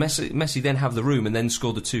off did Messi then have the room and then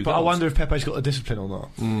score the 2 goals. But I wonder if Pepe's got the discipline or not.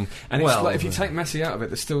 And if you take Messi out of it,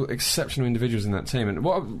 there's still exceptional individuals in that team. And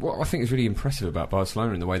what I think is really impressive about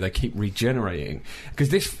Barcelona in the way they keep regenerating,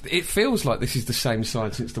 because it feels like this is the same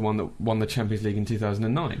side since the one that won the Champions League in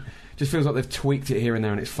 2009. Just feels like they've tweaked it here and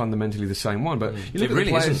there, and it's fundamentally the same one. But you look at the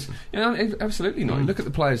players, absolutely not. You look at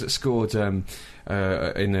the players that scored in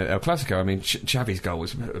El Clasico. I mean, Xavi's goal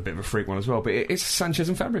was a bit of a freak one as well. But it's Sanchez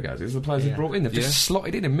and Fabregas. It's the players they brought in. They've just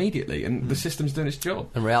slotted in immediately, and the system's doing its job.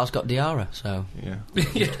 And Real's got Diarra, so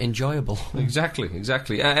enjoyable.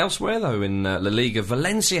 Exactly. Elsewhere though, in La Liga,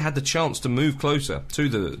 Valencia had the chance to move closer to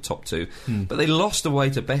the top 2, but they lost away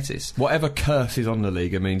to Betis. Whatever curse is on La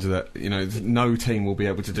Liga means that no team will be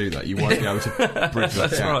able to do that. You won't be able to bridge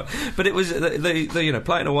that gap. Right. But it was they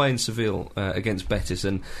playing away in Seville against Betis,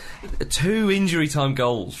 and 2 injury time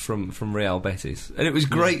goals from Real Betis, and it was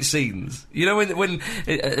great scenes. You know, when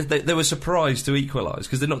they were surprised to equalise,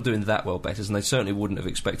 because they're not doing that well, Betis, and they certainly wouldn't have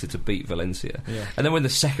expected to beat Valencia. And then when the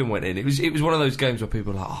second went in, it was one of those games where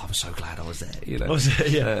people were like, "Oh, I'm so glad I was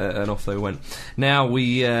there," and off they went. Now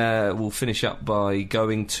we will finish up by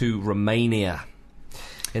going to Romania.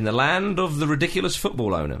 In the land of the ridiculous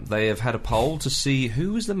football owner, they have had a poll to see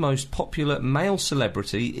who is the most popular male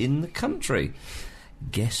celebrity in the country.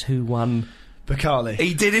 Guess who won? Bacali.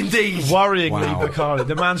 He did indeed. Worryingly, Bacali.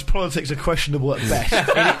 The man's politics are questionable at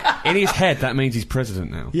best. In his head, that means he's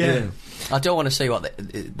president now. Yeah. I don't want to see what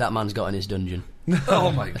that man's got in his dungeon.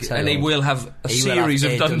 Oh my god! And he will have a series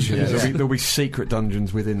of dungeons. There'll be secret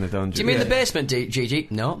dungeons within the dungeon. Do you mean the basement, Gigi?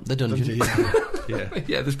 No, the dungeon.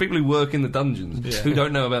 Yeah, there's people who work in the dungeons who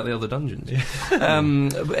don't know about the other dungeons.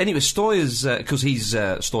 But anyway, Stoy's, because he's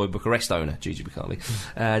Stoy Bucharest owner, Gigi Bacali.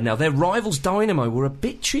 Now, their rivals Dynamo were a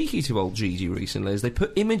bit cheeky to old Gigi recently, as they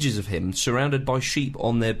put images of him surrounded by sheep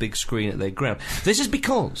on their big screen at their ground. This is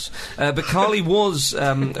because Bacali was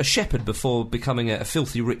a shepherd before becoming a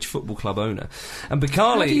filthy rich football club owner. And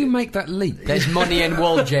Bacali... How do you make that leap? There's money in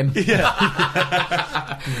wool, Jim.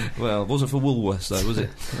 Well, it wasn't for Woolworths, though, was it?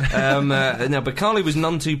 Now, Bacali was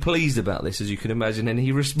none too pleased about this, as you can imagine, and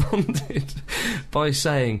he responded by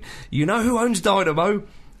saying, "You know who owns Dynamo?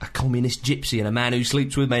 A communist gypsy and a man who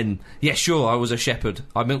sleeps with men. Yeah, sure, I was a shepherd.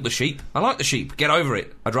 I milked the sheep. I like the sheep. Get over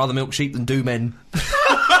it. I'd rather milk sheep than do men."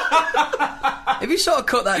 If you sort of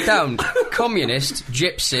cut that down, communist,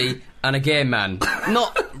 gypsy, and a gay man,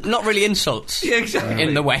 not really insults. Yeah, exactly.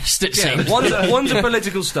 In the West, it seems. One's a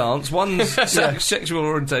political stance, one's sexual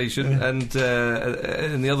orientation, and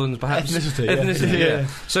the other one's perhaps ethnicity. Yeah.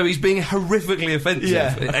 So he's being horrifically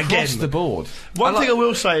offensive across the board. One thing I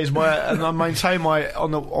will say is and I maintain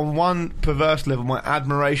on one perverse level, my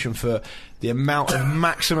admiration for the amount of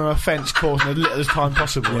maximum offence caused in the littlest time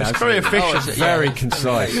possible. Yeah, it's very efficient. Very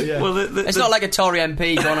concise. Well, it's not like a Tory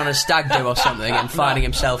MP going on a stag do or something and finding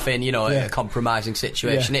himself in, a compromising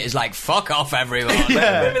situation. It is like, fuck off, everyone.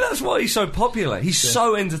 Maybe that's why he's so popular. He's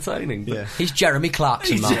so entertaining. He's Jeremy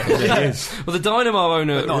Clarkson, Mark. He is. Well, the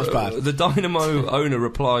Dynamo owner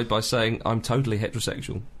replied by saying, "I'm totally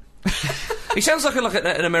heterosexual." He sounds like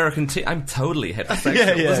an American I'm totally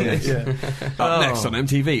heterosexual, doesn't he? Up next on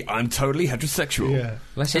MTV, I'm totally heterosexual. Yeah.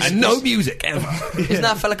 And no music, ever. Isn't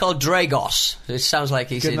that a fella called Dragos? It sounds like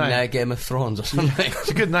he's in Game of Thrones or something.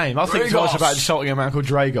 It's a good name. I think twice about insulting a man called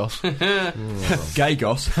Dragos.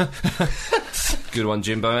 Gaygos. Good one,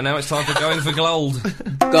 Jimbo. And now it's time for Going for Gold.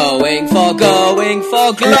 Going for gold.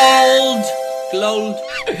 Gold.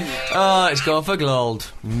 Oh, it's going for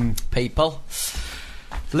gold. People.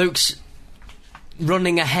 Luke's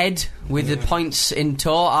running ahead with the points in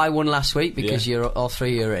tow. I won last week because all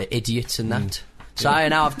three are idiots and that. So I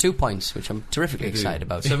now have 2 points, which I'm terrifically excited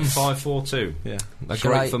about. 7-5-4-2. Yeah, a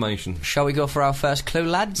great formation. Shall we go for our first clue,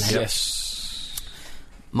 lads? Yes.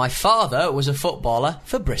 My father was a footballer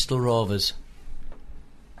for Bristol Rovers.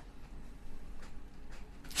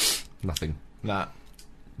 Nothing. Nah.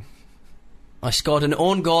 I scored an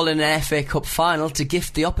own goal in an FA Cup final to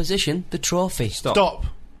gift the opposition the trophy. Stop.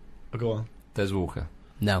 Oh, go on. Des Walker.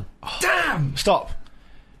 No. Oh, damn! Stop.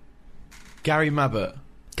 Gary Mabbott.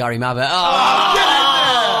 Gary Mabbott.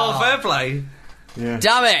 Oh, fair play. Yeah.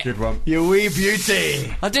 Damn it! Good one. You wee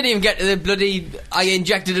beauty. I didn't even get to the bloody... I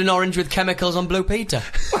injected an orange with chemicals on Blue Peter.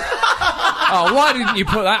 Oh, why didn't you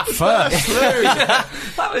put that first?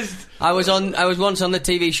 That was... I was once on the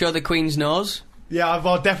TV show The Queen's Nose. Yeah, I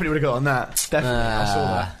definitely would have got on that. Definitely, I saw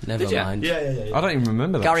that. Never mind. Yeah. I don't even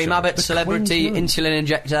remember that. Gary show. Mabbott, celebrity insulin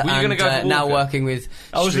injector, and go now working with.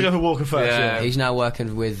 I was going to go for Walker first. Yeah. He's now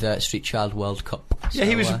working with Street Child World Cup. Yeah,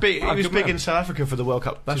 he was big. He was big in South Africa for the World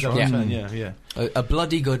Cup. That's right. Yeah. A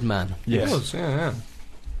bloody good man. Yes. He was. Yeah.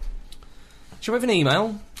 Shall we have an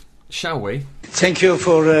email? Shall we? Thank you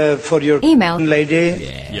for your email, lady.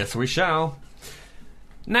 Yeah. Yes, we shall.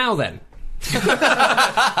 Now then.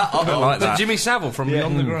 Like that. Jimmy Savile from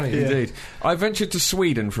Beyond the Grave. Indeed. I ventured to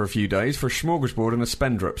Sweden for a few days for a smorgasbord and a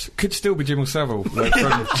Spendrups. Could still be Jimmy Savile. Like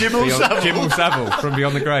from Jimmy Savile from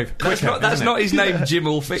Beyond the Grave. That's not his name,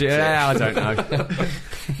 Jimmel Fix. Yeah, I don't know.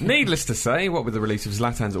 Needless to say, what with the release of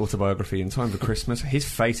Zlatan's autobiography in time for Christmas, his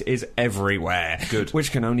face is everywhere. Good.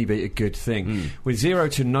 Which can only be a good thing. With zero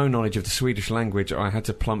to no knowledge of the Swedish language, I had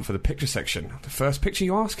to plump for the picture section. The first picture,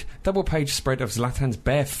 you ask? Double-page spread of Zlatan's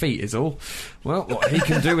bare feet is all. Well, what he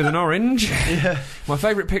can do with an orange. My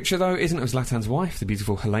favourite picture, though, isn't of Zlatan's wife, the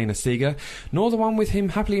beautiful Helena Stiga, nor the one with him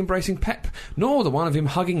happily embracing Pep, nor the one of him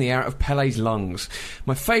hugging the air of Pele's lungs.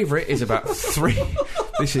 My favourite is about 3...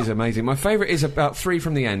 This is amazing. My favourite is about 3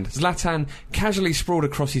 from the end. Zlatan casually sprawled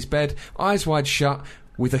across his bed, eyes wide shut,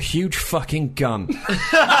 with a huge fucking gun.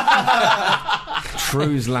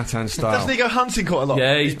 True Zlatan style. Doesn't he go hunting quite a lot?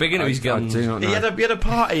 Yeah, he's big into his guns. I do not know. He had a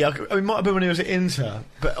party. It might have been when he was at Inter,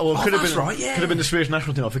 or could have been right, yeah. Could have been the Swedish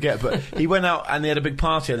national team. I forget. But he went out and they had a big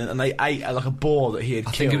party and they ate like a boar that he had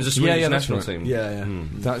killed. I think it was a Swedish national right. team. Yeah.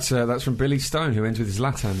 That's from Billy Stone, who ends with his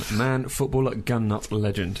Zlatan, man, footballer, gun nut,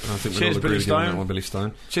 legend. And I think Cheers, we'll all agree Billy with you on Stone. that one, Billy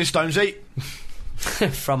Stone. Cheers, Stonesy.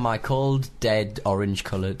 From my cold, dead,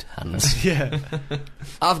 orange-coloured hands. Yeah.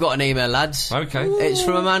 I've got an email, lads. Okay. It's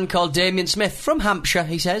from a man called Damien Smith from Hampshire,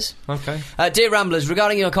 he says. Okay. Dear Ramblers,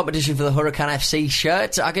 regarding your competition for the Hurricane FC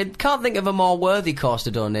shirt, I can't think of a more worthy cause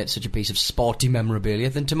to donate such a piece of sporty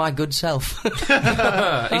memorabilia than to my good self. He's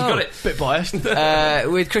got it. Bit biased.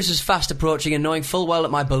 With Christmas fast approaching and knowing full well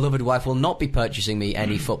that my beloved wife will not be purchasing me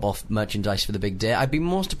any football merchandise for the big day, I'd be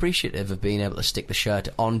most appreciative of being able to stick the shirt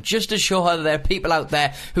on just to show her that there are people out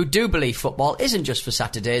there who do believe football isn't just for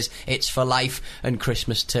Saturdays, it's for life and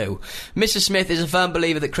Christmas too. Mrs. Smith is a firm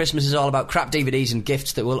believer that Christmas is all about crap DVDs and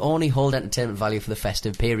gifts that will only hold entertainment value for the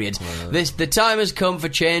festive period. The time has come for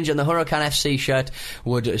change, and the Hurricane FC shirt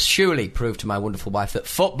would surely prove to my wonderful wife that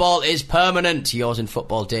football is permanent. Yours in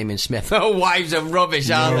football, Damien Smith. Oh, wives are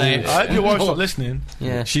rubbish, aren't they? I hope your wife's not listening.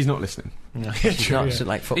 Yeah. She's not listening. No, She's not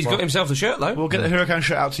like football. He's got himself the shirt, though. We'll get the Hurricane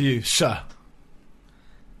shirt out to you, sir.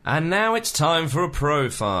 And now it's time for a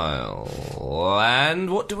profile. And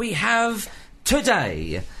what do we have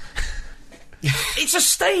today? It's a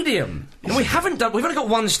stadium. And we've only got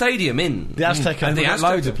one stadium in. The Azteca. And we've got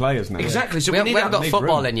loads of players now. Exactly. So we haven't got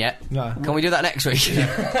football in yet. No. Can we do that next week?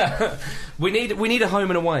 We need a home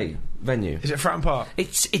and away venue. Is it Fratton Park? It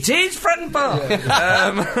is Fratton Park.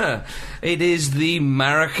 Yeah. It is the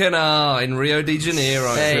Maracanã in Rio de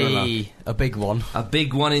Janeiro. Hey, a big one. A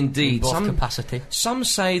big one indeed. In both capacity. Some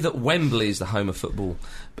say that Wembley is the home of football,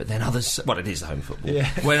 but then others... Well, it is the home of football. Yeah.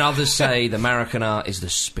 When others say the Maracanã is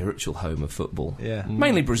the spiritual home of football. Yeah.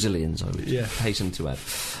 Mainly Brazilians, I would hasten to add.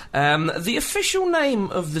 The official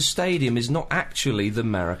name of the stadium is not actually the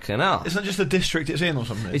Maracanã. It's not just the district it's in or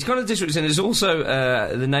something? It's kind of district it's in. It's also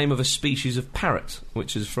the name of a species of parrot,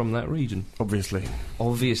 which is from that region. Obviously.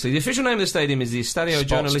 The official name of the stadium is the Estadio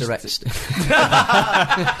Journalista...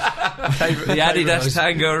 the Adidas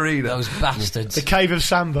Tango Arena. Those bastards. The Cave of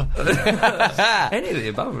Samba. Any of the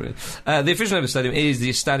above, really. The official name of the stadium is the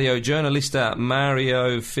Estadio Journalista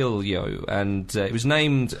Mario Filho, and it was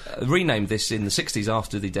renamed this in the 60s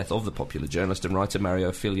after the death of the popular journalist and writer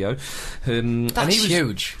Mario Filho. That's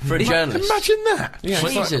huge for a journalist. Imagine that. Yeah,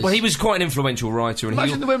 well, he was quite an influential writer. And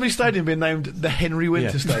imagine the Wembley Stadium being named the Henry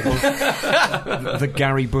Winter Stadium. The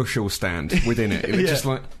Gary Bushell stand within it. It was just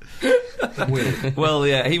like... Well,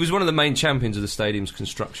 yeah, he was one of the main champions of the stadium's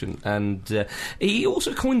construction, and he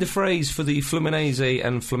also coined the phrase for the Fluminense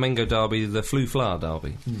and Flamengo derby, the Flu-Fla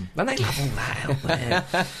derby. And they love all that out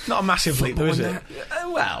there. Not a massive leap, though, is it?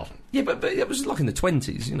 Well... Yeah, but it was like in the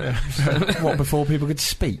 20s, you know. What, before people could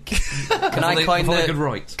speak? Can I coin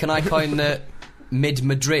the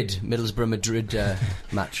mid-Madrid, Middlesbrough-Madrid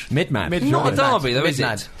match? Mid-Mad? Not a derby, though, is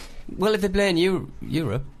it? Well, if they're playing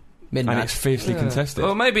Europe, mid-Mad. And it's fiercely contested.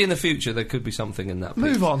 Well, maybe in the future there could be something in that.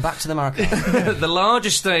 Move on. Back to the Maracana. The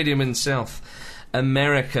largest stadium in South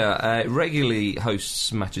America regularly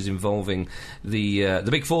hosts matches involving the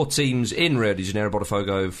big four teams in Rio de Janeiro: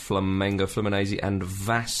 Botafogo, Flamengo, Fluminense and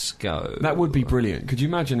Vasco. That would be brilliant. Could you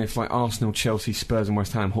imagine if like Arsenal, Chelsea, Spurs and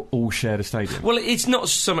West Ham all shared a stadium? Well, it's not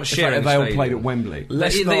so much sharing. They all played at Wembley.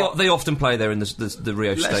 They often play there in the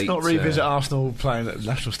Rio State. Let's not revisit Arsenal playing at the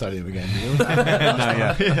National Stadium again.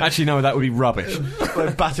 Actually, no, that would be rubbish. When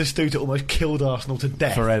Batistuta almost killed Arsenal to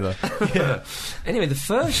death. Forever. Yeah. Anyway, the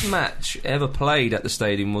first match ever played at the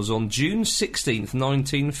stadium was on June 16th,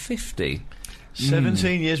 1950.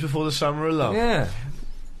 17 years before the Summer of Love. Yeah.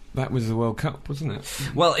 That was the World Cup, wasn't it?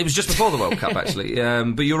 Well, it was just before the World Cup, actually.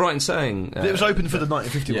 But you're right in saying... it was open for the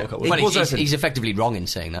 1950 World Cup. He's effectively wrong in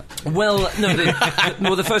saying that. Well, no,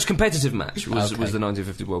 the first competitive match was the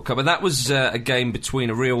 1950 World Cup. And that was a game between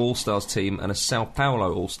a Rio All-Stars team and a Sao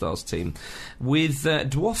Paulo All-Stars team, with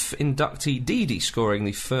DWOF inductee Didi scoring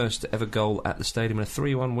the first ever goal at the stadium in a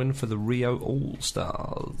 3-1 win for the Rio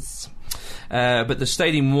All-Stars. But the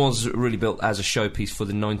stadium was really built as a showpiece for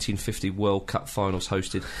the 1950 World Cup finals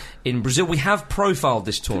hosted in Brazil. We have profiled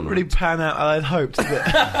this tournament. Didn't really pan out as I'd hoped.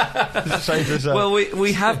 Well,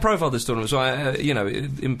 we have profiled this tournament, so I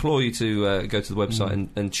implore you to go to the website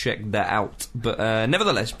and check that out. But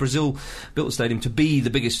nevertheless, Brazil built the stadium to be the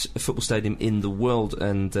biggest football stadium in the world,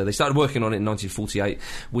 and they started working on it in 1948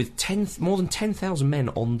 with more than 10,000 men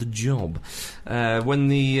on the job. When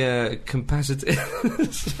the capacity...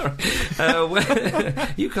 Sorry.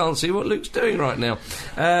 You can't see what Luke's doing right now.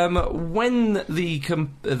 When the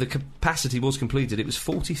capacity was completed, it was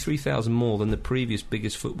 43,000 more than the previous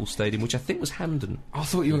biggest football stadium, which I think was Hampden. I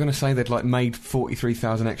thought you were going to say they'd made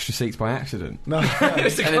 43,000 extra seats by accident. No,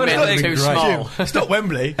 it's too small. It's not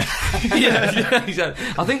Wembley. Yeah, exactly.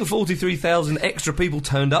 I think 43,000 extra people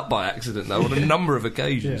turned up by accident, though, on a number of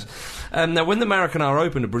occasions. Yeah. Now, when the Maracanã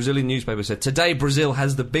opened, a Brazilian newspaper said, "Today, Brazil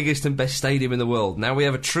has the biggest and best stadium in the world. Now we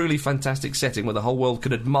have a truly fantastic setting where the whole world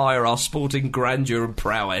can admire our sporting grandeur and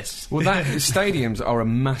prowess." Well, stadiums are a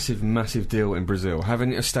massive, massive deal in Brazil.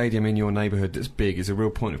 Having a stadium in your neighbourhood that's big is a real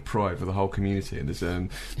point of pride for the whole community. And it's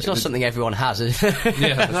not something everyone has, is it?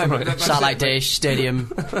 Yeah, satellite dish,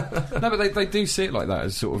 stadium. No, but they do see it like that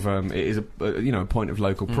as sort of it is a point of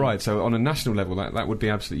local pride. So on a national level, that would be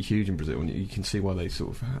absolutely huge in Brazil, and you can see why they sort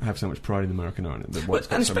of have so much pride in the Maracanã.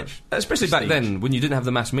 Especially back then, when you didn't have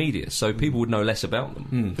the mass media, so people would know less about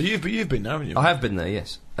them. But you've been there, haven't you? I have been there,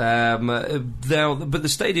 yes. But the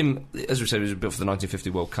stadium, as we said, was built for the 1950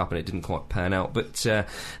 World Cup, and it didn't quite pan out. But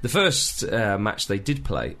the first match they did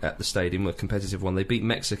play at the stadium, a competitive one, they beat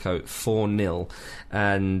Mexico 4-0,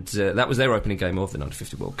 and that was their opening game of the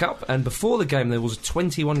 1950 World Cup. And before the game, there was a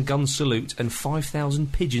 21-gun salute, and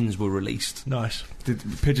 5,000 pigeons were released. Nice. Did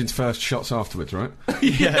pigeons first, shots afterwards, right?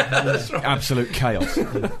 Yeah, that's right. Absolute chaos.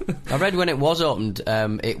 I read when it was opened,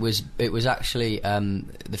 it was actually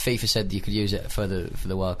the FIFA said that you could use it for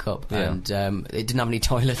the World Cup, and it didn't have any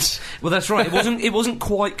toilets. Well, that's right. It wasn't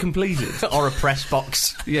quite completed, or a press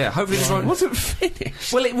box. Yeah, hopefully it wasn't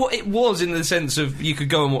finished. Well, it was in the sense of you could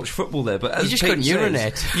go and watch football there, but as you just Pete couldn't says,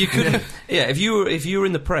 urinate. You couldn't. Yeah, if you were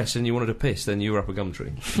in the press and you wanted to piss, then you were up a gum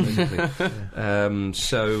tree. Basically. Up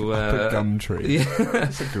a gum tree. Yeah.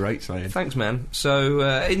 That's a great saying. Thanks, man. So,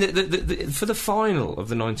 for the final of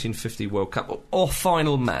the 1950 World Cup, or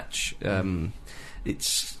final match,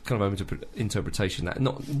 it's kind of open to interpretation. That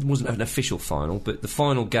wasn't an official final, but the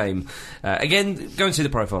final game. Again, go and see the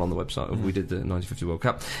profile on the website. We did the 1950 World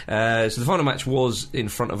Cup. So the final match was in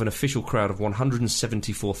front of an official crowd of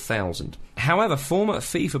 174,000. However, former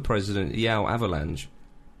FIFA president João Avalanche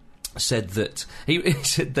said that he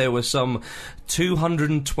said there were some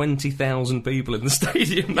 220,000 people in the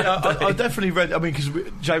stadium. Yeah, I definitely read. I mean, because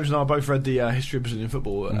James and I both read the history of Brazilian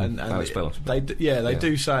football, and they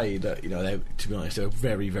do say that to be honest, they're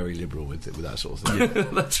very, very liberal with that sort of thing. Yeah,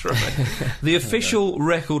 that's right. The official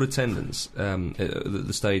record attendance that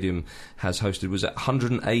the stadium has hosted was at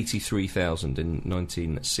 183,000 in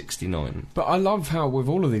 1969. But I love how with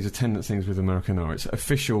all of these attendance things with Maracanã, it's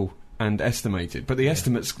official and estimated, but the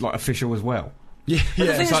estimate's like official as well. Yeah,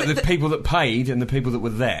 it's like the people that paid and the people that were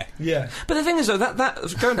there. Yeah. But the thing is, though, that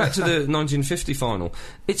going back to the 1950 final,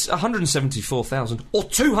 it's 174,000 or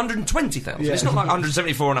 220,000. Yeah. It's not like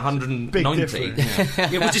 174 and 190.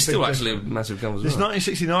 Which is still actually a massive goal as well. It's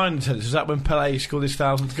 1969 attendance. Is that when Pelé scored his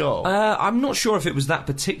 1,000th goal? I'm not sure if it was that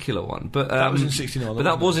particular one, but that was in 69. But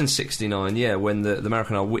that was in 69, yeah, when the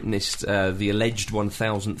Maracanã witnessed the alleged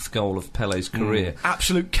 1,000th goal of Pelé's career.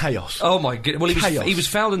 Absolute chaos. Oh my god! Well, he was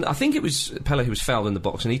fouled in. I think it was Pelé who was fouled in the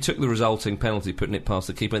box, and he took the resulting penalty, putting it past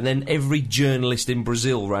the keeper. And then every journalist in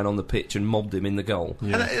Brazil ran on the pitch and mobbed him in the goal.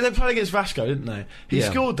 Yeah. And they played against Vasco, didn't they? He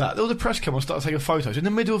scored that. All the press came on, started taking photos in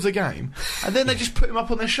the middle of the game, and then they just put him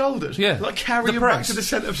up on their shoulders, like carry him back to the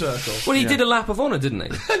centre circle. Well, he did a lap of honour, didn't he?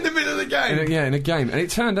 In the middle of the game. In a game, and it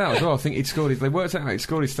turned out as well. I think he'd scored. They worked out. He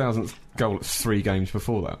scored his 1,000th goal at 3 games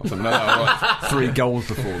before that. Or something. No, 3 goals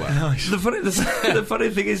before that. Nice. The funny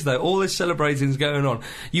thing is, though, all this celebrating's going on.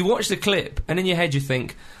 You watch the clip, and in your head you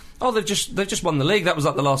think, oh, they've just won the league. That was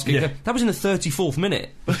like the last game. Yeah. That was in the 34th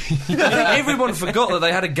minute. Everyone forgot that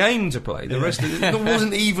they had a game to play. The rest of it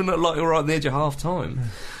wasn't even right on the edge of half time.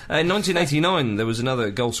 In 1989, there was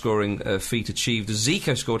another goal-scoring feat achieved.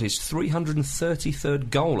 Zico scored his 333rd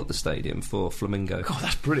goal at the stadium for Flamengo. God,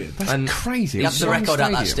 that's brilliant. That's crazy. That's the record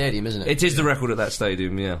at that stadium, isn't it? It is the record at that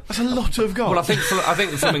stadium, yeah. That's a lot of goals. Well, I think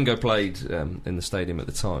Flamengo played in the stadium at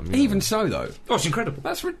the time. Even so, though. Oh, it's incredible.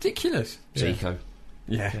 That's ridiculous. Zico.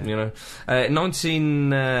 Yeah. You know.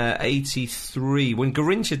 1983, when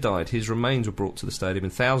Garrincha died, his remains were brought to the stadium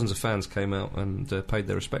and thousands of fans came out and paid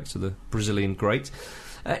their respects to the Brazilian great.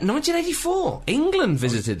 1984, England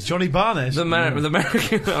visited Johnny Barnes, the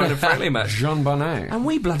American in a friendly match. Jean Bonnet. And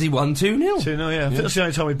we bloody won 2-0. 2-0, yeah. I think that's the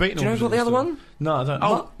only time we've beaten them. Do you know what the other one? No, I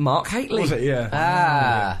don't. Mark Hateley. Was it?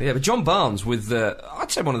 Yeah. Yeah, but John Barnes with,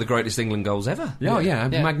 I'd say, one of the greatest England goals ever. Yeah.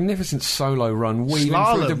 Magnificent solo run, weaving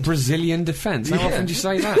through the Brazilian defence. How often do you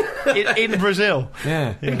say that? in Brazil.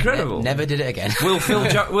 Yeah. Incredible. Never did it again.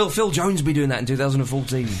 Will Phil Jones be doing that in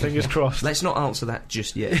 2014? Fingers crossed. Let's not answer that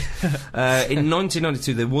just yet. In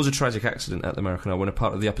 1992, there was a tragic accident at the Maracanã when a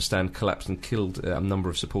part of the upper stand collapsed and killed a number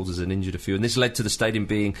of supporters and injured a few. And this led to the stadium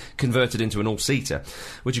being converted into an all-seater,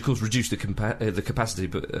 which of course reduced the capacity,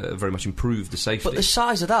 but very much improved the safety. But the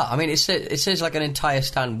size of that, I mean, it says like an entire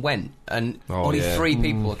stand went, and only 3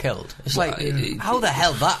 people were killed. It's how the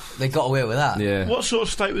hell they got away with that? Yeah. What sort of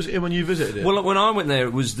state was it in when you visited it? Well, when I went there,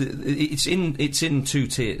 it was it's in 2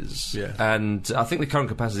 tiers, and I think the current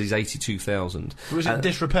capacity is 82,000. Was it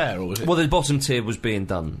disrepair or was it? Well, the bottom tier was being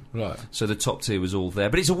done, right? So the top tier was all there,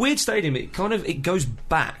 but it's a weird stadium. It goes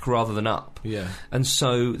back rather than up. Yeah, and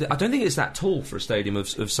so I don't think it's that tall for a stadium of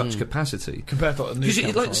such capacity compared to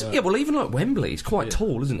well, even like Wembley, it's quite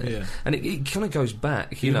tall, isn't it? Yeah. And it kind of goes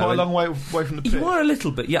back. You know, quite a long way away from the pitch. You are a little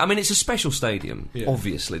bit. Yeah, I mean, it's a special stadium. Yeah.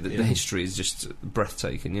 Obviously, the history is just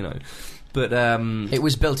breathtaking. You know. But it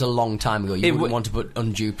was built a long time ago. You wouldn't want to put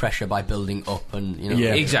undue pressure by building up, and you know.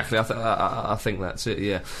 Yeah, exactly. I think that's it.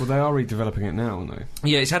 Yeah. Well, they are redeveloping it now, aren't they?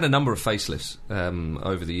 Yeah, it's had a number of facelifts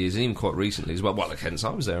over the years, and even quite recently as well. Well, hence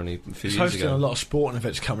I was there only a few years ago. It's hosting a lot of sporting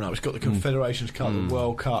events coming up. It's got the Confederations Cup, the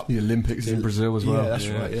World Cup, the Olympics in Brazil as well. Yeah, that's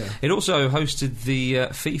right. Yeah. It also hosted the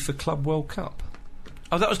FIFA Club World Cup.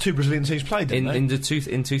 Oh, that was 2 Brazilian teams played, didn't they? In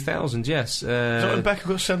 2000, yes. Is that when Beckham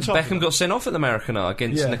got sent off? Beckham got sent off at the Maracanã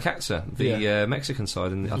against Necaxa, the Mexican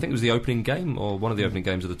side, and I think it was the opening game, or one of the opening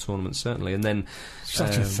games of the tournament, certainly. And then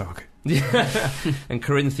such a thug. Yeah, and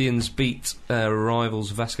Corinthians beat rivals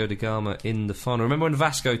Vasco da Gama in the final. Remember when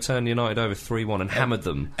Vasco turned United over 3-1 and hammered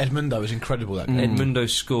them? Edmundo was incredible that game. Edmundo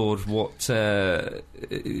scored what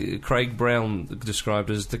Craig Brown described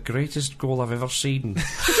as the greatest goal I've ever seen.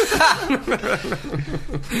 Craig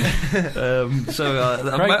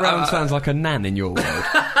Brown sounds like a nan in your world.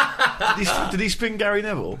 Did he spin Gary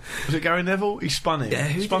Neville? Was it Gary Neville? He spun it. Yeah,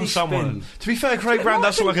 who spun did he someone. spin? To be fair, Craig Brown,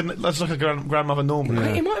 that's like a grandmother normally.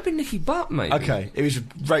 Yeah. It might have been Nicky Butt, maybe. Okay, it was a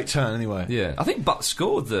great turn anyway. Yeah, I think Butt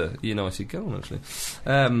scored the United goal actually.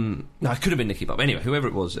 No, it could have been Nicky Butt. But anyway, whoever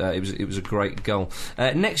it was a great goal.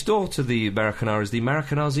 Next door to the Maracanã is the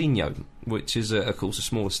Maracanãzinho, which is of course a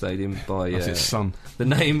smaller stadium by that's its son. The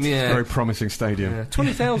name, very promising stadium.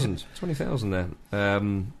 20,000 there.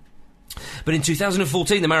 But in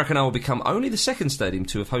 2014, the Maracanã will become only the second stadium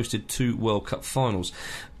to have hosted 2 World Cup finals.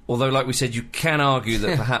 Although, like we said, you can argue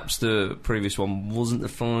that perhaps the previous one wasn't the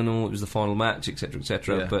final, it was the final match, etc.,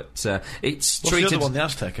 etc. Yeah. But it's treated... What's the other one, the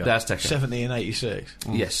Azteca? The Azteca. 70 and 86.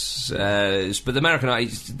 Yes. But the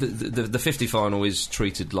Maracanã, the 50 final is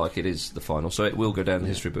treated like it is the final, so it will go down in the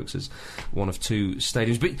history books as one of 2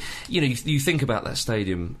 stadiums. But, you know, you think about that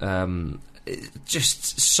stadium...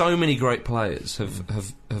 just so many great players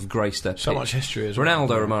have graced that pitch. So much history as well.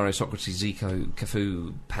 Ronaldo, Romario, Socrates, Zico,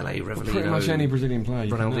 Cafu, Pelé, Rivellino. Pretty much any Brazilian player.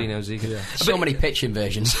 Ronaldinho, Zico. Yeah. So many pitch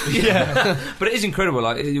inversions. Yeah. But it is incredible.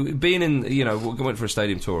 Like, being in, we went for a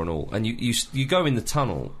stadium tour and all, and you go in the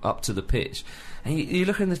tunnel up to the pitch, and you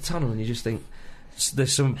look in the tunnel and you just think,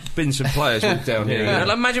 there's been some players walk down here.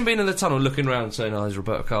 Yeah. Imagine being in the tunnel looking around and saying, there's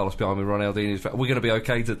Roberto Carlos behind me, Ronaldinho. We're going to be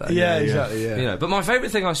okay today. Yeah, exactly. Yeah. But my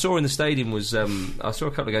favourite thing I saw in the stadium was I saw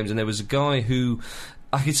a couple of games, and there was a guy who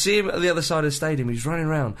I could see him at the other side of the stadium. He was running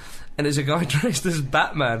around, and there's a guy dressed as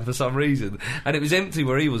Batman for some reason, and it was empty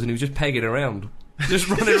where he was, and he was just pegging around, just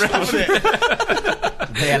running around.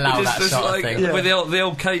 They allow that sort of thing. Yeah. With the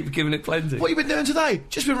old cape giving it plenty. What have you been doing today?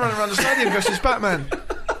 Just been running around the stadium dressed as Batman.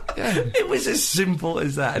 Yeah. It was as simple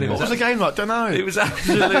as that. And what was the game like? Don't know. It was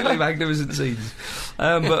absolutely magnificent scenes.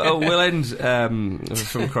 But we'll end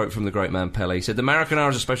from a quote from the great man Pelé. He said, "The Maracanã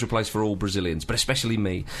is a special place for all Brazilians, but especially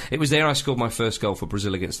me. It was there I scored my first goal for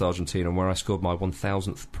Brazil against Argentina, and where I scored my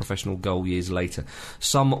 1,000th professional goal years later.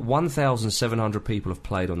 Some 1,700 people have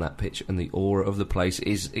played on that pitch, and the aura of the place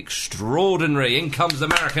is extraordinary. In comes the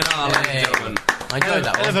Maracanã, ladies and gentlemen." I enjoyed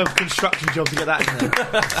that one. Another construction job to get that in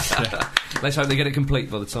there. Let's hope they get it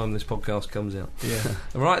complete by the time this podcast comes out. Yeah.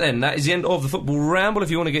 Right then, that is the end of the Football Ramble.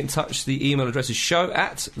 If you want to get in touch, the email address is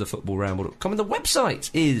show@thefootballramble.com, and the website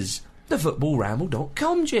is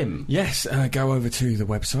thefootballramble.com, Jim. Yes, go over to the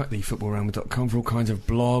website, thefootballramble.com, for all kinds of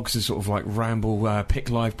blogs. There's sort of like Ramble pick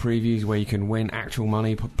live previews where you can win actual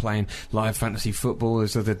money playing live fantasy football.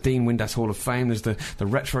 There's the Dean Windass Hall of Fame. There's the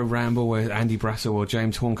Retro Ramble where Andy Brassel or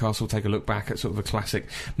James Horncastle take a look back at sort of a classic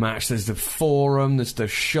match. There's the forum. There's the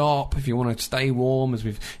shop if you want to stay warm, as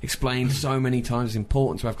we've explained so many times. It's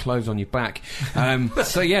important to have clothes on your back.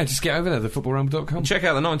 So yeah, just get over there, thefootballramble.com. Check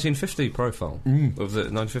out the 1950 profile of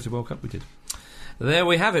the 1950 World Cup we did. There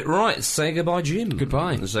we have it. Right, say goodbye, Jim.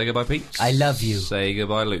 Goodbye. Say goodbye, Pete. I love you. Say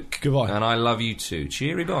goodbye, Luke. Goodbye. And I love you too.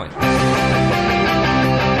 Cheery bye.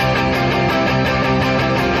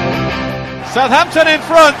 Southampton in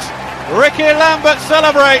front. Ricky Lambert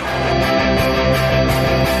celebrate.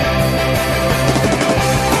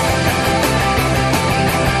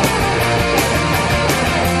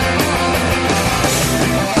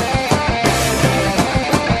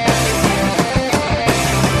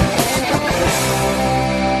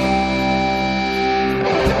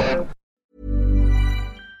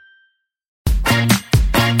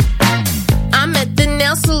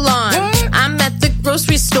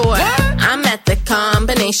 Grocery store. I'm at the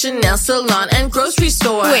Combination Nail Salon and Grocery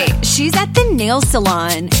Store. Wait, she's at the nail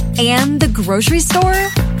salon and the grocery store?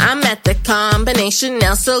 I'm at the Combination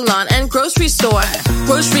Nail Salon and Grocery Store.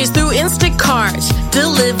 Groceries through Instacart,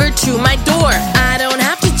 delivered to my door. I don't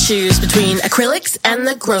have to choose between acrylics and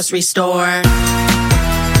the grocery store.